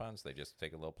use tampons. They just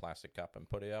take a little plastic cup and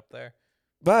put it up there.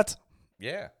 But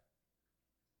yeah.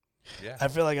 I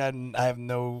feel like I have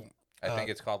no. I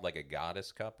think it's called like a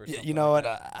goddess cup or something. You know what?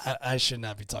 I should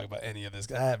not be talking about any of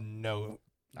this. I have no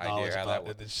knowledge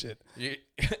about this shit.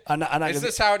 Is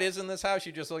this how it is in this house?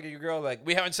 You just look at your girl like,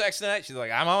 we having sex tonight? She's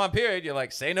like, I'm on my period. You're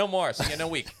like, say no more. See you in a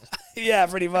week. Yeah,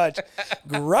 pretty much.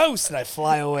 Gross. And I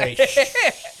fly away.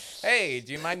 Hey,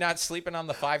 do you mind not sleeping on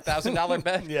the $5,000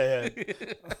 bed? Yeah.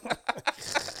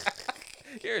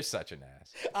 You're such an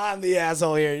ass. I'm the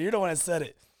asshole here. You're the one that said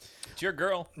it. It's your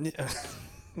girl. Yeah.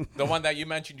 The one that you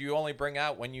mentioned you only bring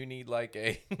out when you need like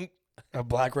a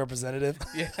black representative.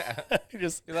 Yeah. You're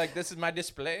like, this is my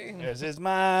display. This is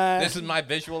my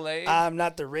visual aid. I'm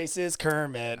not the racist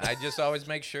Kermit. I just always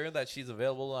make sure that she's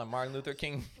available on Martin Luther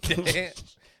King Day.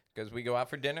 Because we go out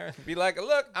for dinner. Be like,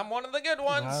 look, I'm one of the good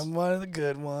ones. I'm one of the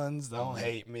good ones. Don't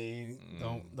hate me.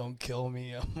 Don't kill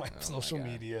me on my social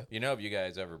media. You know, if you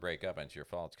guys ever break up, it's your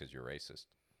fault because you're racist.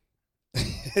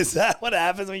 Is that what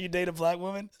happens when you date a black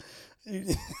woman?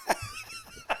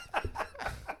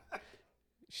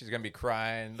 She's going to be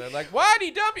crying. They're like, why'd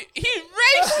he dump you? He's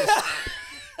racist.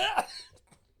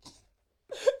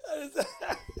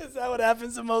 Is that what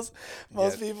happens to most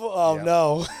people? Oh,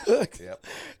 no. Yep.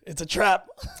 It's a trap.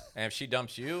 And if she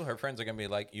dumps you, her friends are going to be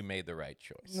like, you made the right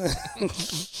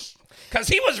choice. Because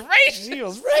he was racist. He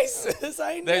was racist.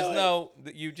 I know.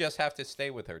 You just have to stay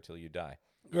with her till you die.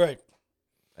 Right.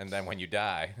 And then when you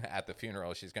die at the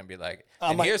funeral, she's going to be like,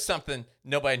 here's something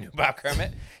nobody knew about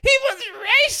Kermit. He was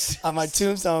racist. On my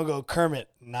tombstone, I'll go, Kermit,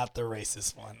 not the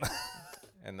racist one.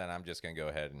 And then I'm just going to go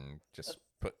ahead and just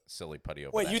put silly putty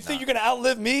over Wait, that you think knot. you're going to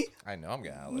outlive me? I know I'm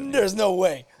going to outlive you. There's no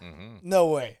way. Mm-hmm. No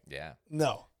way. Yeah.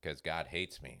 No. Because God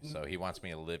hates me, so he wants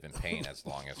me to live in pain as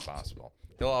long as possible.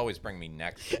 He'll always bring me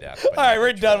next to death. All right,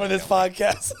 we're done with this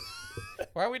podcast.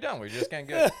 Why are we done? We're just getting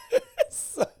good.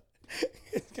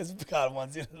 Because God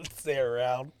wants you to stay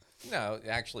around. No,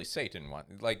 actually, Satan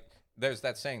wants. Like, there's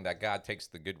that saying that God takes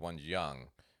the good ones young,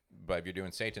 But if you're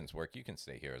doing Satan's work, you can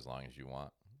stay here as long as you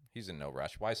want. He's in no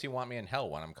rush. Why does he want me in hell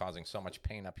when I'm causing so much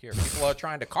pain up here? People are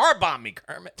trying to car bomb me,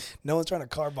 Kermit. No one's trying to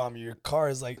car bomb you. Your car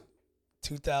is like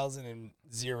 2000 and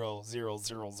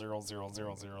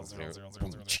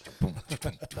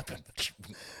 0.00000000000.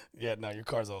 Yeah, no, your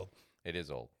car's old. It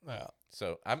is old. Yeah.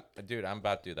 So I'm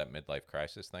about to do that midlife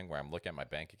crisis thing where I'm looking at my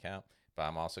bank account, but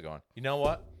I'm also going, you know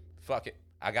what? Fuck it.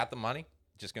 I got the money.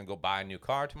 Just gonna go buy a new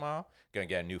car tomorrow. Gonna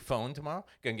get a new phone tomorrow.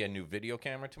 Gonna get a new video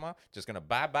camera tomorrow. Just gonna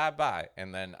buy,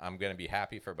 and then I'm gonna be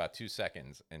happy for about 2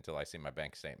 seconds until I see my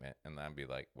bank statement, and then I'll be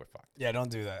like, we're fucked. Yeah, don't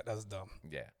do that. That's dumb.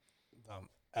 Yeah.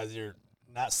 As your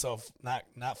not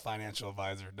financial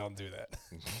advisor, don't do that.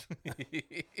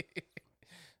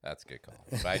 That's a good call.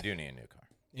 But I do need a new car.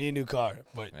 You need a new car,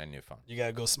 but And a new phone. you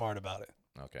gotta go smart about it.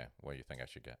 Okay. What do you think I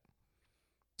should get?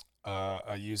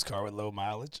 A used car with low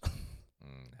mileage. Nah.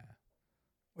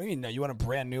 What do you mean? No, you want a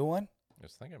brand new one?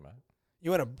 Just thinking about it.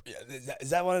 You want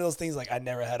is that one of those things like I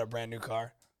never had a brand new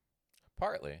car?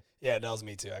 Partly. Yeah, that was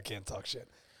me too. I can't talk shit.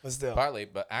 But still. Partly,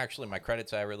 but actually my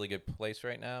credit's at a really good place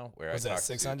right now. Where Was that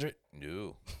 600?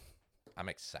 No. I'm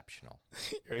exceptional.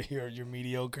 You're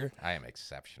mediocre. I am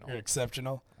exceptional. You're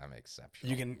exceptional. I'm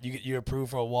exceptional. You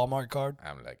approved for a Walmart card?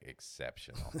 I'm like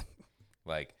exceptional.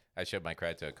 Like I showed my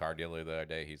credit to a car dealer the other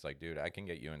day. He's like, dude, I can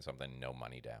get you in something no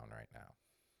money down right now.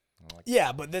 I'm like,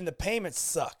 Yeah, but then the payments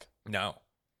suck. no.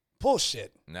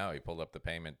 Bullshit. No, he pulled up the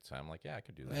payment. So I'm like, yeah, I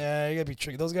could do that. Yeah, you gotta be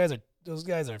tricky. Those guys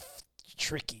are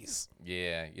trickies.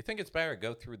 Yeah. You think it's better to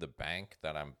go through the bank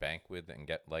that I'm banked with and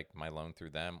get like my loan through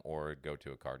them, or go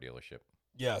to a car dealership?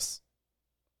 Yes.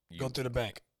 You Go through the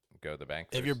bank. Go to the bank.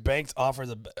 If your first? bank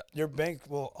offers your bank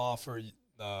will offer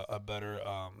a better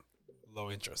low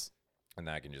interest. And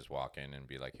then I can just walk in and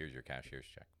be like, here's your cashier's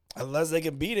check. Unless they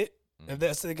can beat it. Mm-hmm. If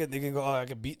that's they can go, oh, I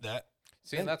can beat that.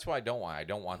 See, and that's why I don't want. I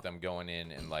don't want them going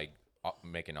in and like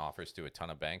making offers to a ton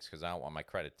of banks because I don't want my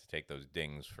credit to take those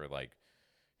dings for like,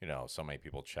 so many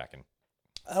people checking.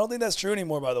 I don't think that's true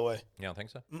anymore. By the way, You don't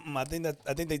think so? I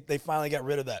think they finally got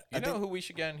rid of that. You know who we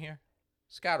should get in here?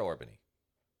 Scott Orbany.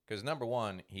 Because number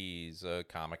one, he's a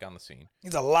comic on the scene.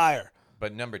 He's a liar.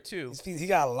 But number two, He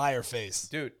got a liar face.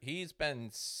 dude, he's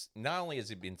been, not only has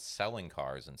he been selling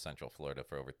cars in Central Florida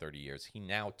for over 30 years, he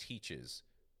now teaches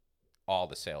all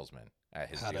the salesmen at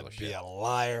his How to dealership. be a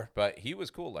liar. But he was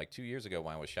cool. Like 2 years ago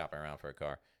when I was shopping around for a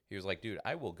car, he was like, dude,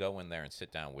 I will go in there and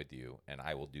sit down with you, and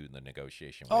I will do the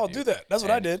negotiation with Oh, you. do that. That's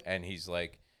what I did. And he's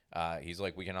like,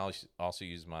 we can also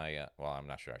use my, well, I'm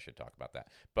not sure I should talk about that.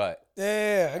 But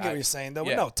Yeah, I get what you're saying, though. But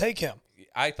yeah. no, take him.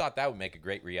 I thought that would make a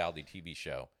great reality TV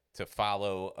show to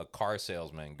follow a car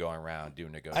salesman going around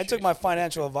doing negotiations. I took my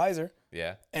financial advisor,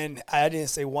 Yeah. and I didn't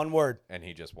say one word. And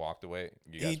he just walked away.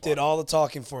 He did all the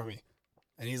talking for me.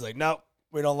 And he's like, nope,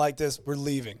 we don't like this. We're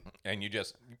leaving. And you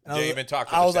just And didn't even talk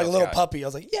to I the was like a sales little guy. puppy. I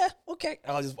was like, yeah, okay.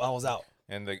 I was out.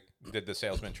 And did the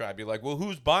salesman try to be like, well,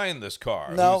 who's buying this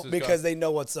car? No, Who's this because guy? they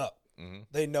know what's up. Mhm.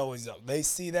 They know what's up. They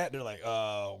see that. They're like,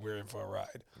 oh, we're in for a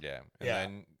ride. Yeah. And Yeah.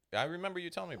 then I remember you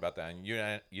telling me about that, and you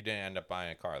didn't end up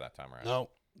buying a car that time around. No,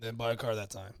 didn't buy a car that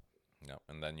time. No.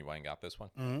 And then you went and got this one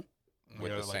Mm-hmm.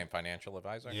 with the same financial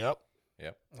advisor? Yep.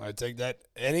 Yep. I take that.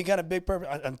 Any kind of big purpose,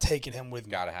 I'm taking him with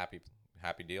me. Got a happy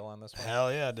deal on this one?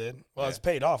 Hell yeah, I did. Well, Yeah. it's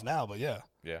paid off now, but yeah.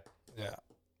 Yeah. Yeah.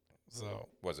 So,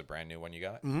 Was it brand new when you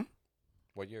got it? Mhm.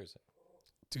 What year is it?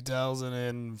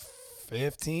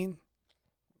 2015.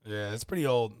 Yeah, it's pretty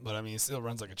old, but I mean, it still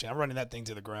runs like a champ. I'm running that thing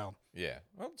to the ground. Yeah.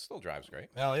 Well, it still drives great.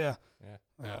 Hell yeah. Yeah.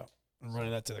 Yeah. I'm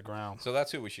running that to the ground. So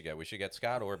that's who we should get. We should get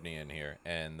Scott Orbany in here,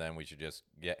 and then we should just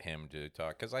get him to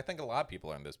talk. Because I think a lot of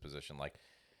people are in this position. Like,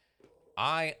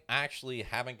 I actually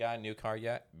haven't got a new car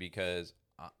yet because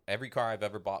every car I've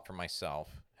ever bought for myself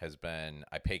has been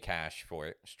I pay cash for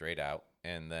it straight out.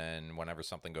 And then whenever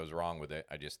something goes wrong with it,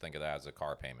 I just think of that as a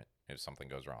car payment if something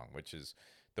goes wrong, which is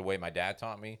the way my dad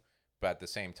taught me. But at the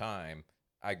same time,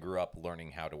 I grew up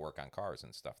learning how to work on cars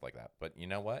and stuff like that. But you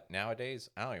know what? Nowadays,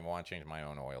 I don't even want to change my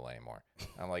own oil anymore.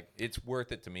 I'm like, it's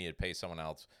worth it to me to pay someone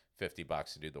else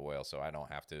 $50 to do the oil so I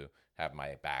don't have to have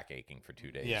my back aching for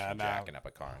 2 days Yeah, from no. jacking up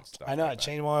a car and stuff. I know like I that.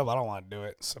 changed my oil, but I don't want to do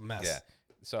it. It's a mess. Yeah.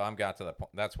 So I'm got to the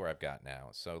point. That's where I've got now.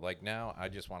 So like now I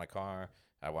just want a car.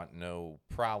 I want no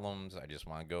problems. I just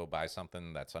want to go buy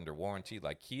something that's under warranty.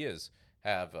 Like Kias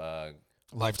have,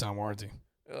 Lifetime warranty.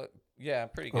 yeah,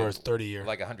 pretty good. Or it's 30 year.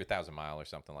 Like 100,000 mile or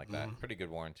something like that. Pretty good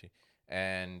warranty.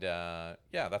 And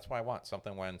yeah, that's why I want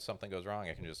something. When something goes wrong,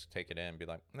 I can just take it in and be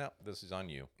like, no, this is on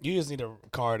you. You just need a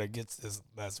car that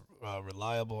that's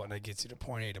reliable and that gets you to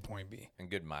point A to point B.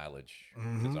 And good mileage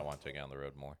because I want to take it on the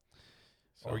road more.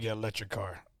 So, Or get an electric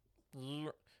car.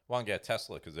 Well, get a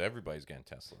Tesla because everybody's getting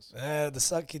Teslas. The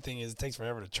sucky thing is it takes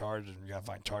forever to charge, and you gotta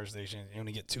find charge stations. You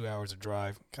only get 2 hours of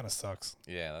drive. Kind of sucks.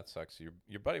 Yeah, that sucks.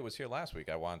 Your buddy was here last week.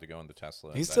 I wanted to go in the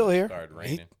Tesla. He's still here. Started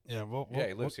raining. He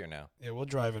lives here now. Yeah, we'll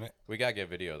drive in it. We gotta get a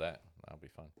video of that. That'll be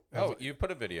fun. Oh, you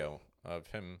put a video of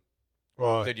him.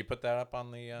 Well, did you put that up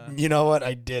on the? You know what?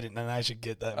 I didn't, and I should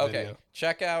get that video. Okay,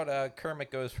 check out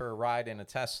Kermit Goes for a Ride in a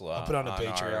Tesla. I'll put it on the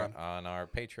Patreon. On our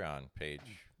Patreon page.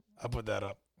 I'll put that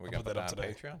up. We're going to put that on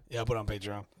today. Patreon? Yeah, I'll put it on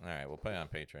Patreon. All right, we'll put it on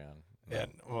Patreon. Yeah,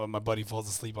 well, my buddy falls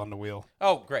asleep on the wheel.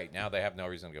 Oh, great. Now they have no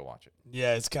reason to go watch it.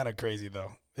 Yeah, it's kind of crazy,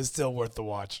 though. It's still worth the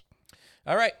watch.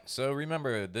 All right, so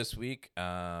remember this week,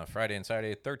 Friday and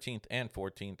Saturday, 13th and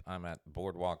 14th, I'm at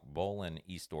Boardwalk Bowl in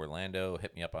East Orlando.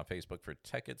 Hit me up on Facebook for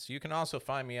tickets. You can also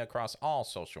find me across all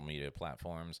social media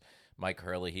platforms. Mike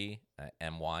Herlihy,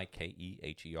 MYKE'S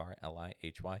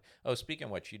MIGRAINES. Oh, speaking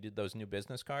of which, you did those new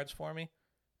business cards for me,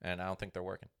 and I don't think they're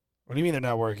working. What do you mean they're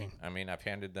not working? I mean, I've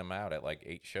handed them out at like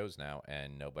 8 shows now,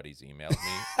 and nobody's emailed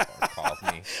me or called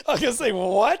me. I was gonna say,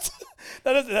 what?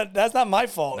 That's not my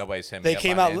fault. Nobody's hit me They up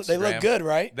came on out. Instagram. They look good,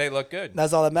 right? They look good.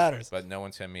 That's all that matters. But no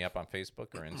one's hit me up on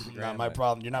Facebook or Instagram. Not my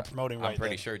problem. You're not promoting right. I'm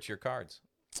pretty sure it's your cards.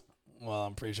 Well,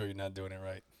 I'm pretty sure you're not doing it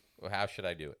right. Well, how should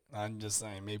I do it? I'm just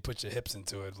saying, maybe put your hips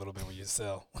into it a little bit when you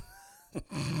sell.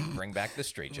 Bring back the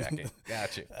straitjacket.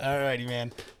 Gotcha. All righty,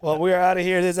 man. Well, we are out of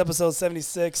here. This is episode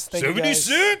 76.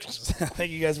 76?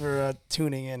 Thank you guys for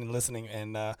tuning in and listening.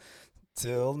 And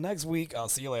till next week, I'll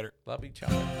see you later. Love each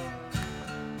other.